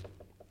worship.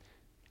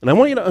 And I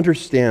want you to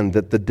understand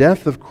that the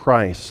death of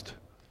Christ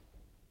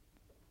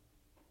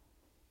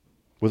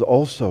was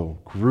also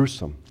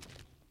gruesome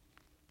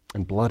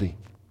and bloody.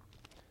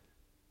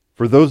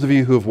 For those of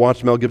you who have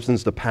watched Mel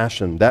Gibson's The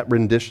Passion, that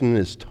rendition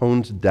is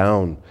toned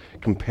down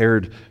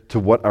compared to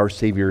what our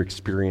Savior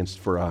experienced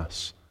for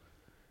us.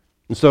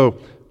 And so,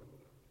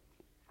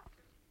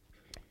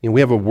 we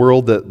have a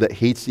world that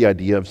hates the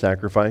idea of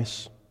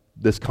sacrifice,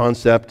 this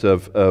concept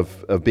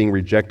of being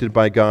rejected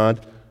by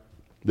God,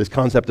 this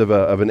concept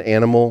of an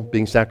animal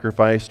being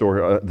sacrificed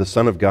or the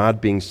Son of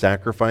God being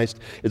sacrificed.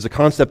 It's a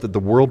concept that the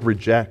world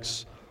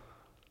rejects.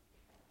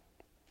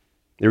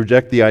 They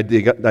reject the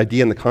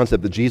idea and the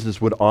concept that Jesus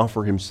would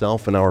offer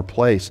himself in our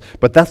place.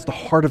 But that's the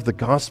heart of the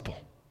gospel.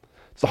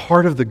 It's the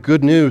heart of the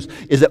good news,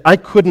 is that I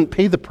couldn't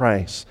pay the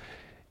price.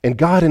 And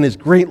God, in his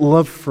great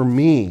love for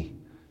me,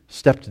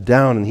 stepped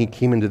down and he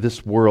came into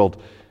this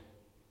world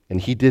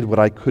and he did what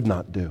I could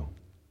not do.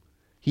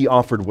 He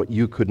offered what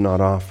you could not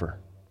offer.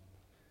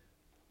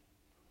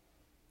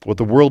 What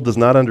the world does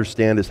not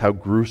understand is how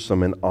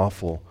gruesome and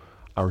awful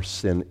our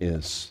sin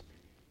is.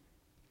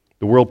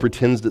 The world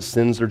pretends that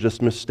sins are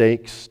just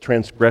mistakes,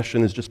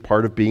 transgression is just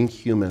part of being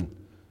human.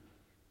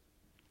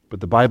 But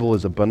the Bible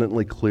is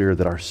abundantly clear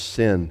that our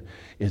sin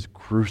is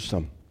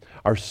gruesome.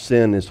 Our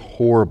sin is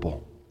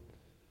horrible.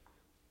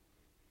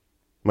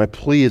 My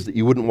plea is that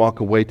you wouldn't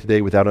walk away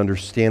today without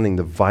understanding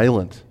the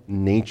violent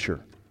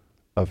nature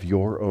of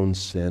your own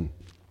sin.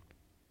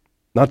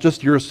 Not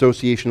just your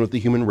association with the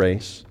human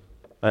race.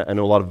 I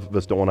know a lot of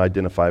us don't want to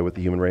identify with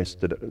the human race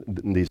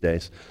these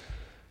days.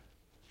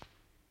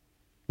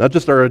 Not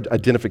just our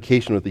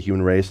identification with the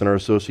human race and our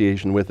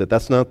association with it.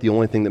 That's not the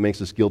only thing that makes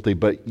us guilty,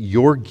 but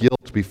your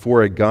guilt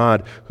before a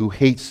God who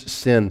hates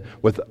sin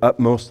with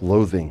utmost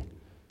loathing.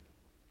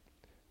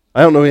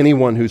 I don't know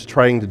anyone who's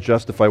trying to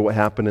justify what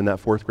happened in that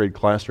fourth grade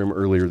classroom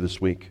earlier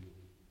this week.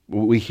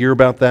 We hear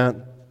about that.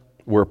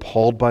 We're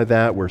appalled by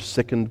that. We're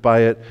sickened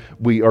by it.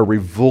 We are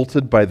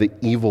revolted by the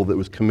evil that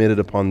was committed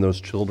upon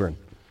those children.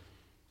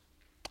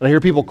 And I hear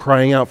people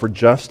crying out for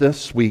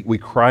justice. We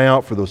cry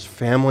out for those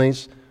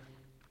families.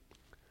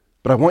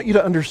 But I want you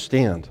to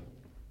understand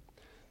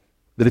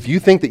that if you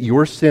think that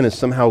your sin is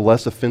somehow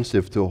less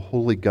offensive to a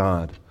holy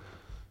God,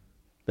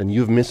 then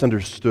you've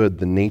misunderstood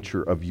the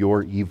nature of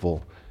your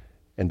evil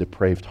and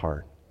depraved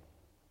heart.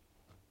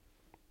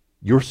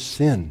 Your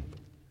sin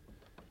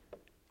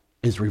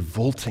is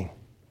revolting.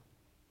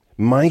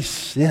 My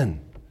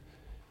sin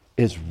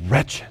is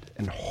wretched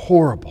and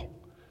horrible.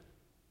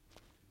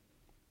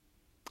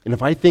 And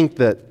if I think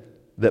that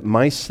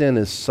my sin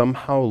is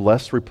somehow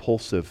less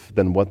repulsive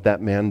than what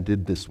that man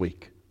did this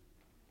week,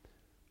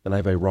 then I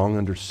have a wrong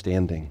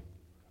understanding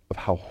of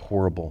how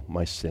horrible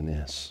my sin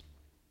is.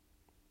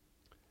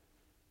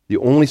 The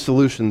only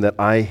solution that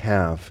I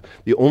have,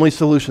 the only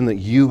solution that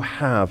you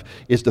have,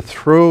 is to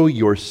throw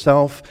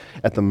yourself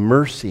at the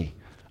mercy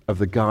of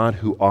the God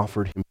who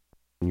offered himself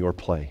in your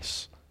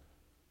place.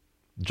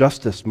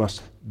 Justice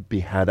must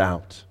be had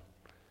out.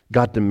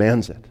 God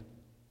demands it.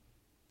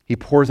 He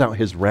pours out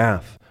his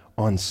wrath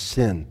on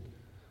sin.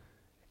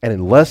 And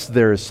unless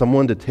there is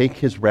someone to take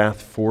his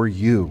wrath for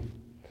you,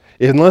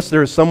 unless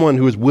there is someone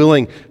who is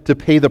willing to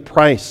pay the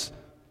price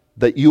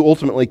that you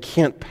ultimately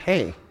can't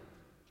pay,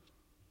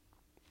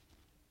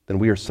 then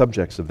we are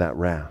subjects of that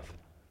wrath.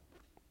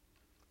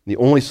 The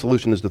only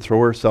solution is to throw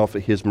ourselves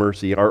at his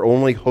mercy. Our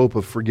only hope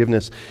of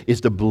forgiveness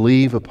is to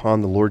believe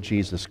upon the Lord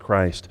Jesus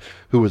Christ,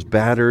 who was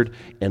battered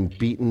and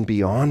beaten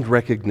beyond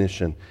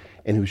recognition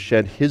and who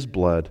shed his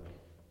blood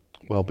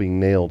while being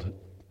nailed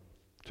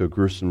to a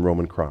gruesome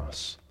Roman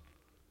cross.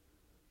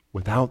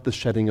 Without the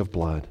shedding of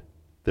blood,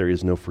 there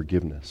is no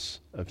forgiveness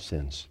of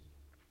sins.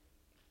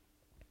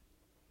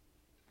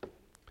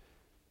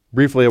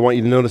 Briefly, I want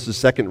you to notice the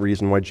second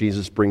reason why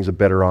Jesus brings a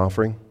better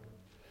offering.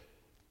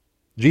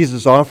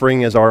 Jesus'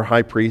 offering as our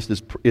high priest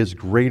is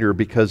greater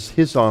because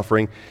his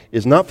offering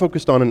is not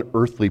focused on an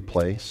earthly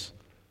place,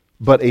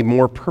 but a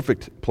more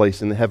perfect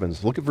place in the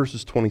heavens. Look at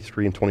verses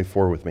 23 and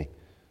 24 with me.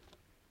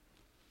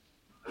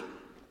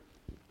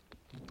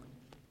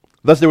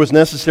 Thus it was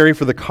necessary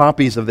for the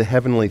copies of the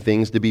heavenly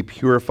things to be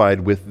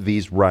purified with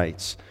these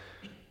rites,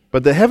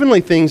 but the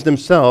heavenly things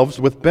themselves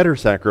with better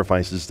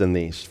sacrifices than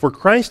these. For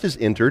Christ has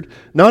entered,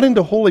 not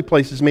into holy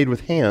places made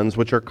with hands,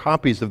 which are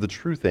copies of the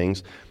true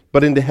things,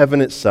 but into heaven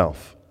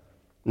itself,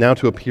 now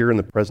to appear in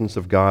the presence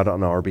of God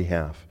on our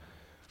behalf.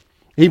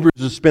 Hebrews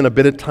has spent a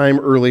bit of time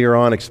earlier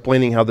on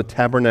explaining how the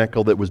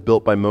tabernacle that was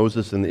built by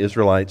Moses and the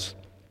Israelites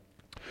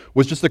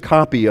was just a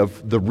copy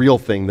of the real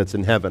thing that's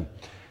in heaven.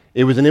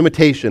 It was an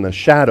imitation, a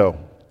shadow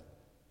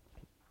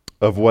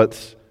of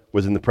what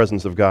was in the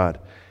presence of God.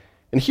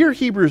 And here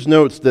Hebrews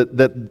notes that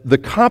the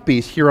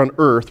copies here on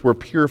earth were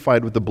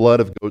purified with the blood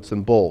of goats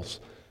and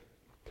bulls.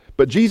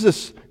 But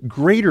Jesus'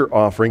 greater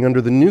offering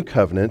under the new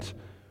covenant,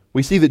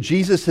 we see that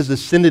Jesus has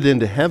ascended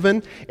into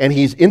heaven and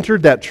he's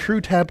entered that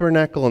true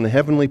tabernacle in the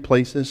heavenly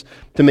places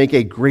to make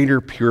a greater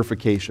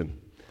purification.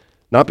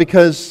 Not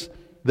because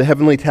the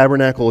heavenly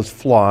tabernacle is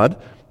flawed,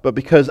 but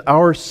because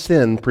our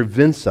sin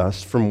prevents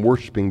us from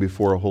worshiping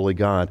before a holy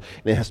God.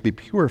 And it has to be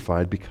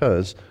purified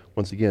because,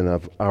 once again,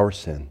 of our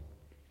sin.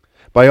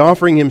 By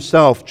offering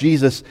himself,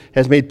 Jesus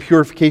has made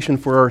purification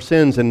for our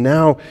sins, and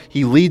now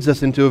he leads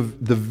us into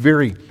the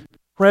very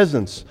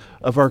presence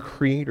of our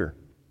Creator.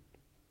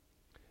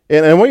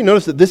 And I want you to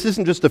notice that this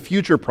isn't just a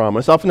future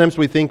promise. Oftentimes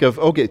we think of,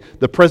 okay,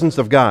 the presence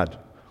of God.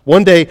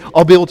 One day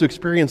I'll be able to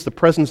experience the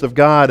presence of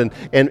God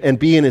and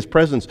be in his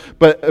presence.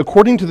 But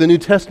according to the New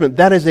Testament,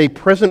 that is a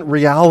present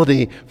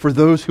reality for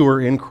those who are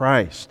in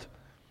Christ.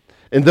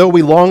 And though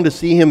we long to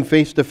see him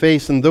face to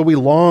face, and though we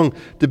long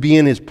to be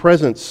in his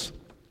presence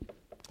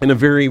in a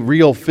very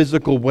real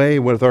physical way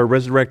with our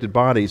resurrected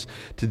bodies,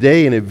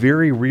 today in a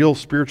very real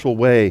spiritual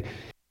way, if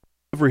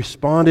you have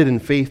responded in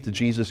faith to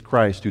Jesus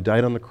Christ who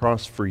died on the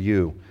cross for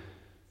you,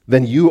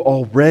 then you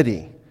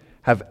already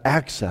have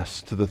access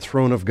to the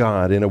throne of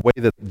God in a way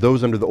that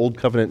those under the old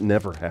covenant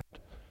never had.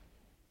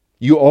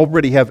 You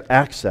already have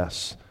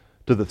access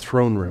to the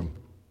throne room.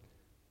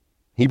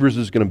 Hebrews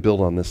is going to build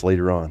on this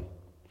later on.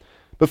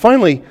 But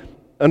finally,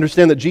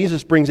 understand that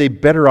Jesus brings a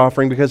better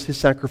offering because his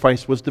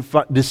sacrifice was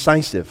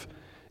decisive.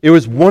 It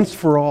was once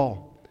for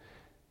all.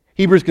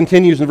 Hebrews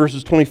continues in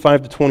verses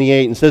 25 to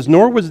 28 and says,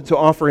 "Nor was it to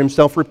offer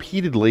himself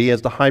repeatedly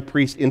as the high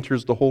priest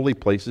enters the holy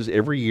places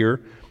every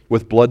year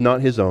with blood not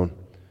his own.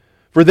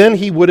 For then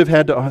he would have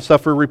had to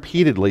suffer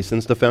repeatedly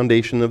since the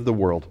foundation of the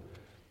world.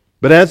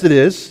 But as it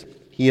is,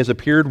 he has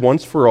appeared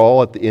once for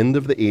all at the end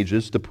of the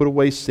ages to put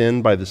away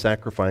sin by the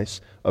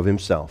sacrifice of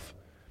himself.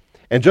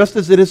 And just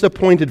as it is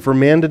appointed for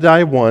man to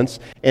die once,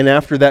 and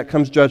after that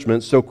comes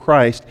judgment, so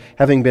Christ,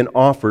 having been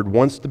offered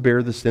once to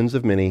bear the sins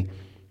of many,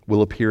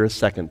 will appear a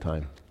second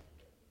time,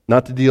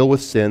 not to deal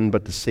with sin,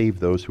 but to save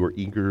those who are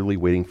eagerly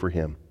waiting for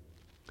him."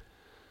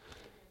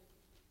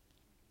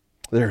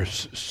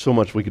 There's so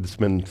much we could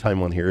spend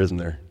time on here, isn't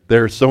there?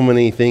 There are so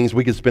many things.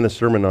 We could spend a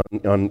sermon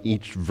on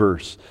each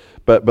verse.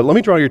 But let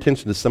me draw your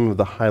attention to some of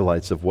the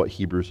highlights of what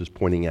Hebrews is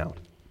pointing out.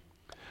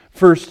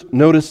 First,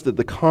 notice that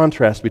the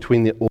contrast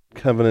between the Old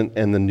Covenant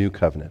and the New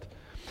Covenant.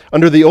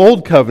 Under the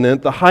Old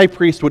Covenant, the high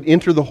priest would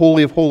enter the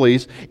Holy of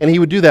Holies, and he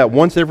would do that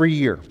once every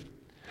year.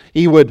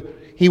 He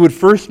would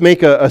first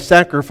make a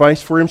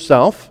sacrifice for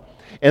himself,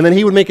 and then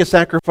he would make a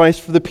sacrifice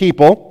for the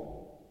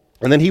people,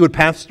 and then he would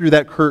pass through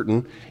that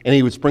curtain, and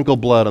he would sprinkle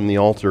blood on the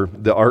altar,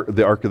 the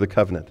Ark of the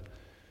Covenant.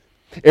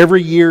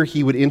 Every year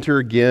he would enter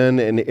again,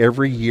 and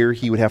every year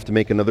he would have to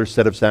make another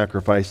set of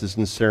sacrifices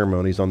and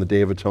ceremonies on the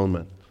Day of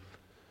Atonement.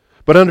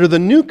 But under the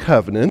New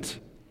Covenant,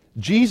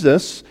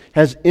 Jesus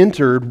has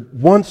entered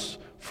once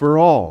for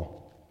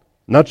all.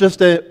 Not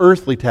just an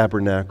earthly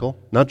tabernacle,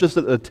 not just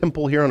a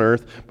temple here on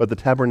earth, but the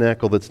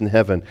tabernacle that's in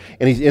heaven.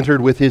 And he's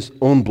entered with his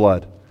own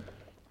blood.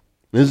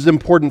 This is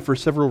important for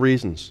several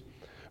reasons.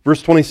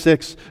 Verse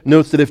 26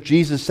 notes that if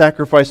Jesus'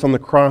 sacrifice on the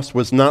cross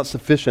was not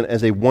sufficient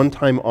as a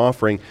one-time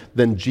offering,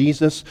 then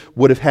Jesus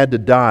would have had to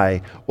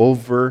die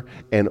over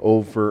and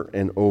over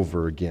and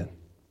over again.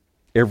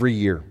 Every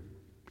year,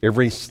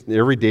 every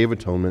Day of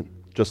Atonement,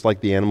 just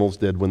like the animals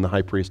did when the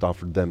high priest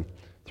offered them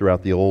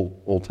throughout the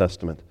Old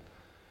Testament.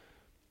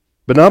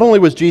 But not only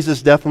was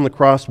Jesus' death on the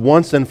cross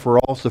once and for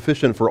all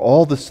sufficient for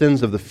all the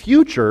sins of the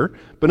future,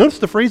 but notice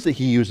the phrase that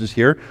he uses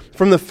here,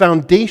 from the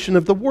foundation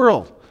of the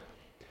world.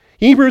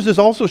 Hebrews is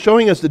also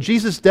showing us that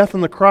Jesus' death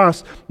on the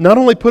cross not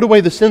only put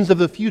away the sins of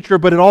the future,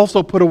 but it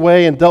also put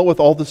away and dealt with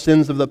all the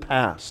sins of the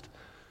past.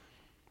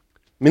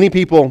 Many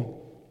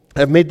people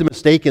have made the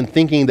mistake in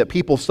thinking that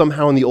people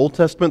somehow in the Old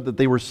Testament, that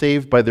they were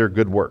saved by their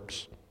good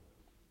works.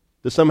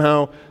 That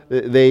somehow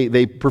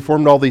they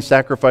performed all these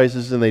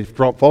sacrifices and they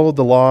followed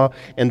the law,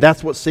 and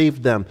that's what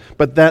saved them.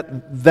 But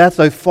that's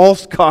a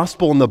false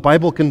gospel, and the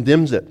Bible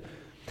condemns it.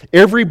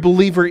 Every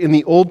believer in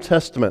the Old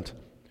Testament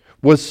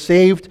was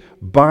saved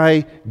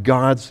by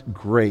God's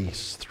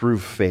grace through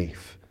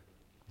faith,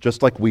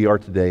 just like we are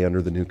today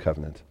under the New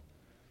Covenant.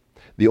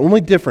 The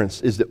only difference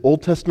is that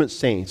Old Testament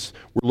saints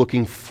were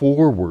looking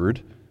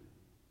forward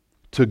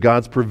to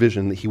God's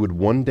provision that he would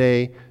one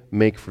day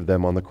make for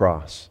them on the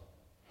cross.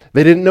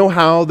 They didn't know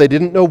how, they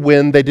didn't know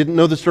when, they didn't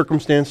know the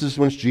circumstances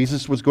in which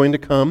Jesus was going to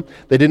come.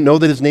 They didn't know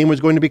that his name was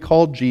going to be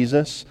called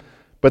Jesus.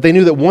 But they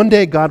knew that one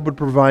day God would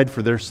provide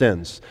for their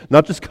sins.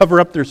 Not just cover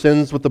up their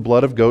sins with the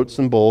blood of goats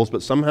and bulls,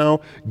 but somehow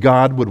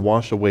God would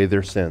wash away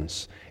their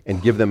sins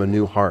and give them a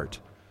new heart.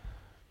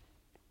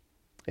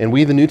 And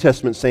we, the New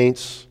Testament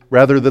saints,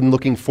 rather than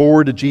looking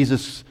forward to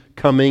Jesus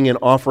coming and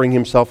offering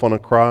himself on a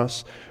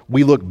cross,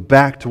 we look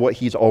back to what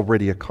he's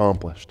already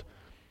accomplished.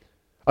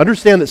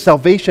 Understand that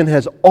salvation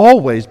has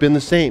always been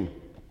the same.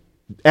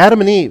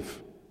 Adam and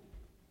Eve,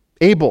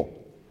 Abel,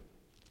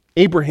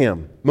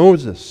 Abraham,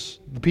 Moses,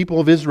 the people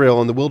of Israel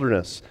in the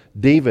wilderness,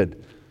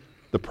 David,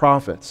 the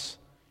prophets.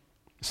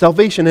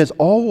 Salvation has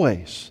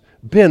always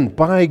been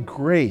by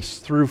grace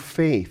through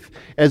faith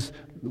as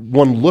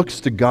one looks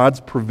to God's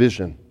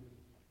provision,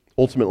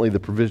 ultimately the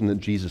provision that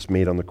Jesus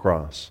made on the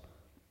cross.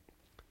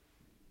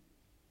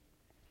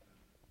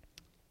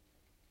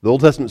 The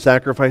Old Testament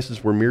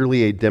sacrifices were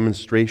merely a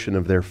demonstration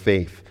of their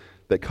faith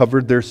that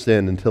covered their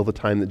sin until the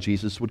time that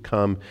Jesus would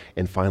come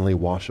and finally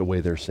wash away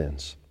their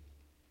sins.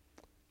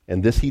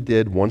 And this he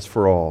did once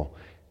for all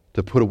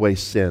to put away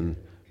sin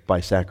by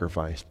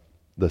sacrifice,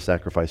 the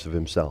sacrifice of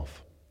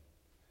himself.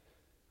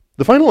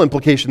 The final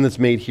implication that's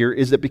made here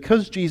is that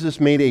because Jesus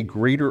made a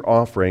greater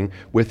offering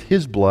with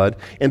his blood,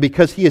 and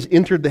because he has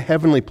entered the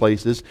heavenly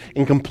places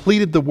and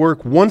completed the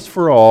work once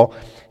for all,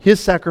 his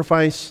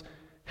sacrifice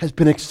has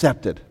been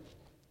accepted.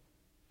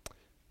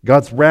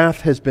 God's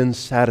wrath has been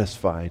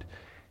satisfied,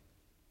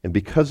 and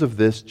because of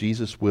this,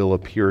 Jesus will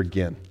appear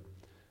again.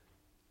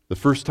 The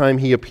first time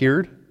he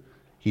appeared,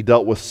 he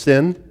dealt with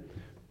sin.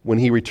 When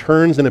he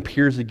returns and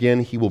appears again,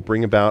 he will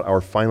bring about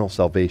our final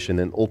salvation,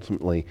 and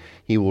ultimately,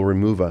 he will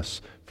remove us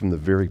from the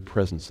very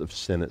presence of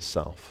sin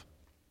itself.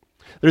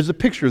 There's a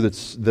picture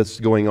that's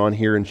going on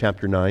here in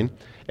chapter 9.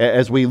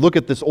 As we look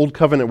at this old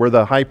covenant where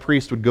the high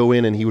priest would go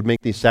in and he would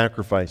make these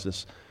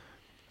sacrifices,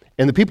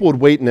 and the people would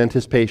wait in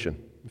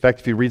anticipation fact,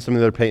 if you read some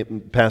of the other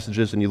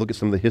passages and you look at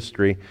some of the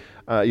history,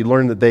 you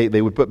learn that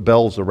they would put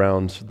bells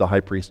around the high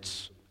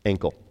priest's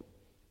ankle,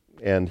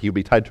 and he would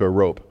be tied to a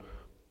rope.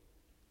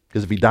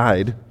 Because if he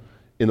died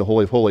in the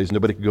Holy of Holies,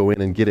 nobody could go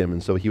in and get him,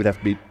 and so he would have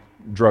to be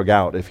drug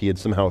out if he had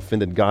somehow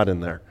offended God in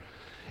there.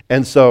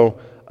 And so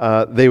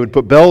they would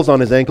put bells on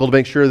his ankle to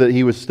make sure that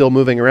he was still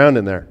moving around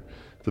in there.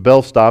 If the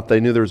bell stopped, they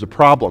knew there was a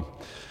problem.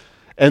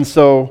 And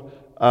so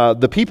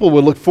the people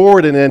would look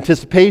forward in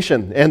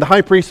anticipation, and the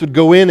high priest would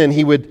go in and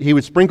he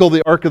would sprinkle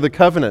the Ark of the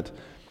Covenant,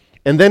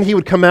 and then he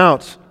would come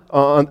out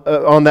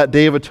on that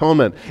Day of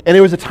Atonement. And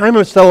it was a time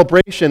of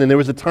celebration, and it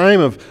was a time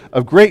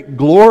of great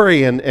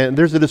glory, and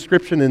there's a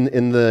description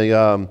in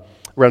the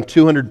around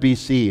 200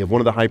 BC of one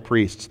of the high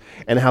priests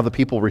and how the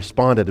people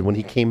responded. And when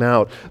he came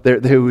out,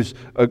 there was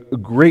a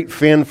great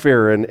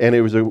fanfare, and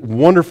it was a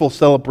wonderful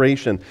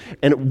celebration.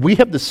 And we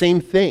have the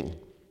same thing.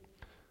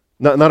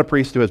 Not a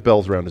priest who has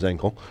bells around his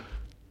ankle,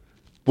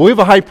 but we have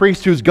a high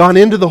priest who's gone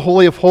into the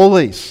Holy of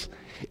Holies,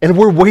 and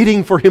we're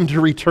waiting for him to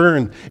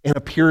return and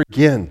appear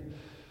again.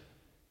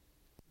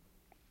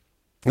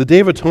 The Day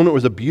of Atonement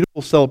was a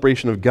beautiful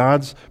celebration of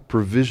God's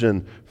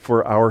provision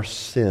for our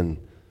sin.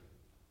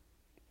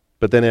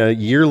 But then a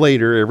year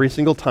later, every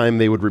single time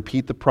they would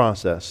repeat the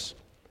process,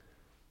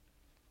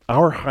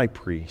 our high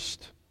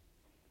priest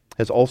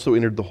has also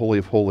entered the Holy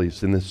of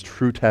Holies in this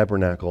true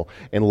tabernacle.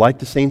 And like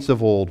the saints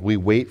of old, we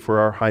wait for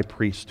our high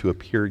priest to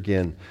appear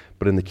again.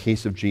 But in the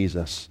case of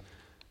Jesus,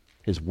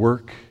 his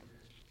work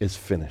is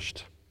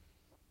finished.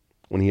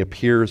 When he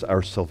appears,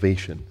 our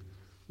salvation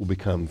will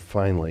become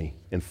finally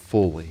and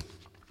fully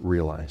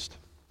realized.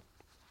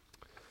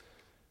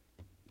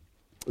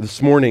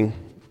 This morning,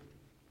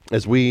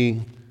 as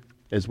we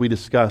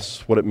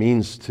discuss what it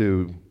means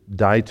to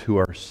die to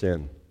our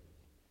sin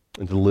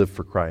and to live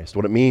for Christ,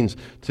 what it means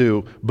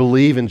to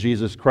believe in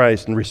Jesus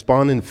Christ and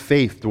respond in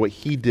faith to what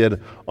he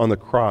did on the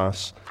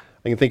cross,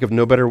 I can think of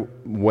no better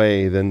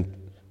way than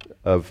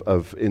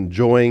of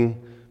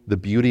enjoying the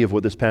beauty of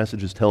what this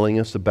passage is telling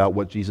us about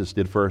what Jesus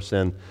did for our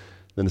sin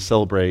than to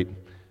celebrate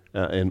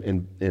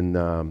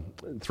in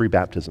three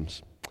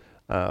baptisms.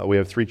 We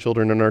have three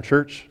children in our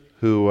church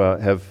who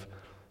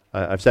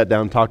I've sat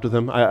down and talked with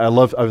them. I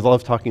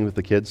love talking with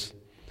the kids.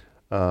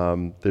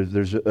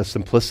 There's a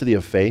simplicity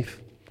of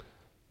faith.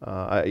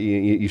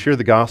 You share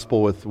the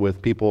gospel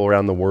with people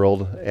around the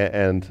world,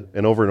 and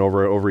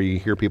over you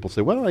hear people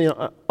say, "Well,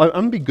 I'm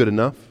gonna be good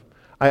enough.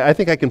 I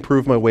think I can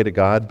prove my way to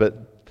God." But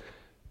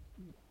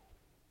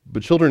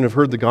children have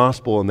heard the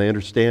gospel and they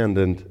understand,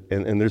 and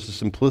there's a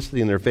simplicity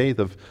in their faith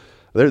of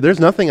there's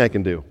nothing I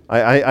can do.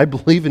 I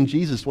believe in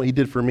Jesus, what he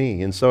did for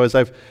me. And so as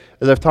I've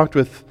talked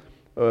with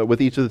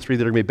each of the three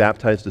that are going to be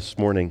baptized this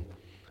morning,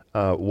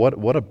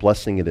 what a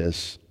blessing it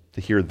is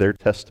to hear their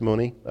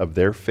testimony of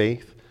their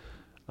faith.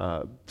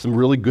 Some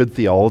really good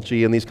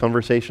theology in these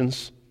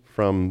conversations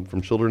from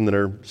children that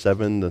are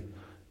 7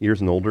 years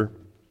and older,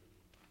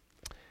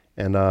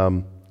 and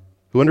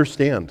who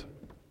understand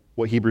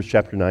what Hebrews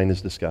chapter 9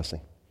 is discussing.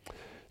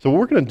 So what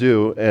we're going to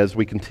do as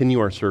we continue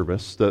our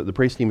service, the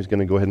praise team is going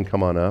to go ahead and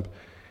come on up,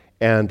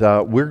 and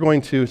we're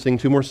going to sing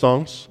 2 more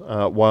songs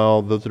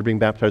while those that are being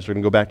baptized are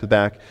going to go back to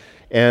back.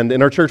 And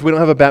in our church, we don't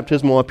have a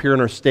baptismal up here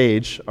on our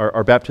stage.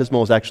 Our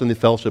baptismal is actually in the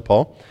fellowship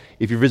hall.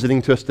 If you're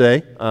visiting to us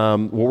today,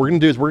 what we're going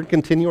to do is we're going to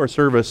continue our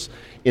service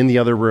in the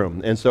other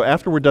room. And so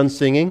after we're done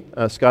singing,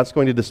 Scott's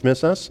going to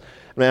dismiss us.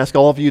 I'm going to ask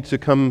all of you to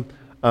come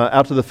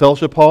out to the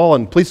fellowship hall,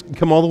 and please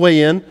come all the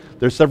way in.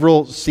 There's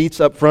several seats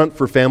up front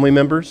for family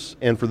members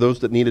and for those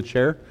that need a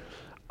chair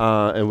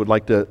and would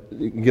like to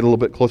get a little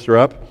bit closer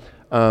up.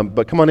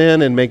 But come on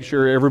in and make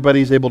sure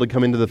everybody's able to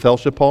come into the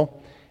fellowship hall.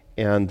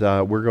 And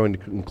we're going to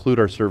conclude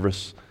our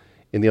service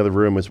in the other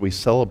room as we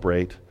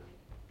celebrate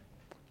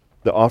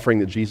the offering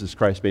that Jesus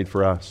Christ made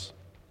for us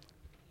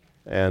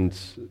and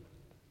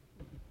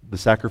the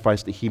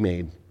sacrifice that he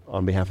made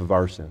on behalf of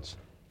our sins.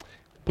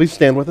 Please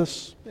stand with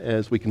us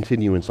as we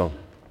continue in song.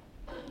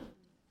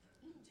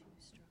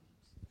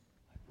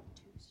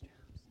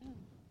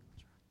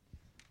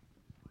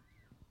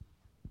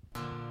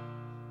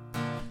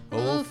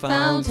 O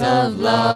fount of love.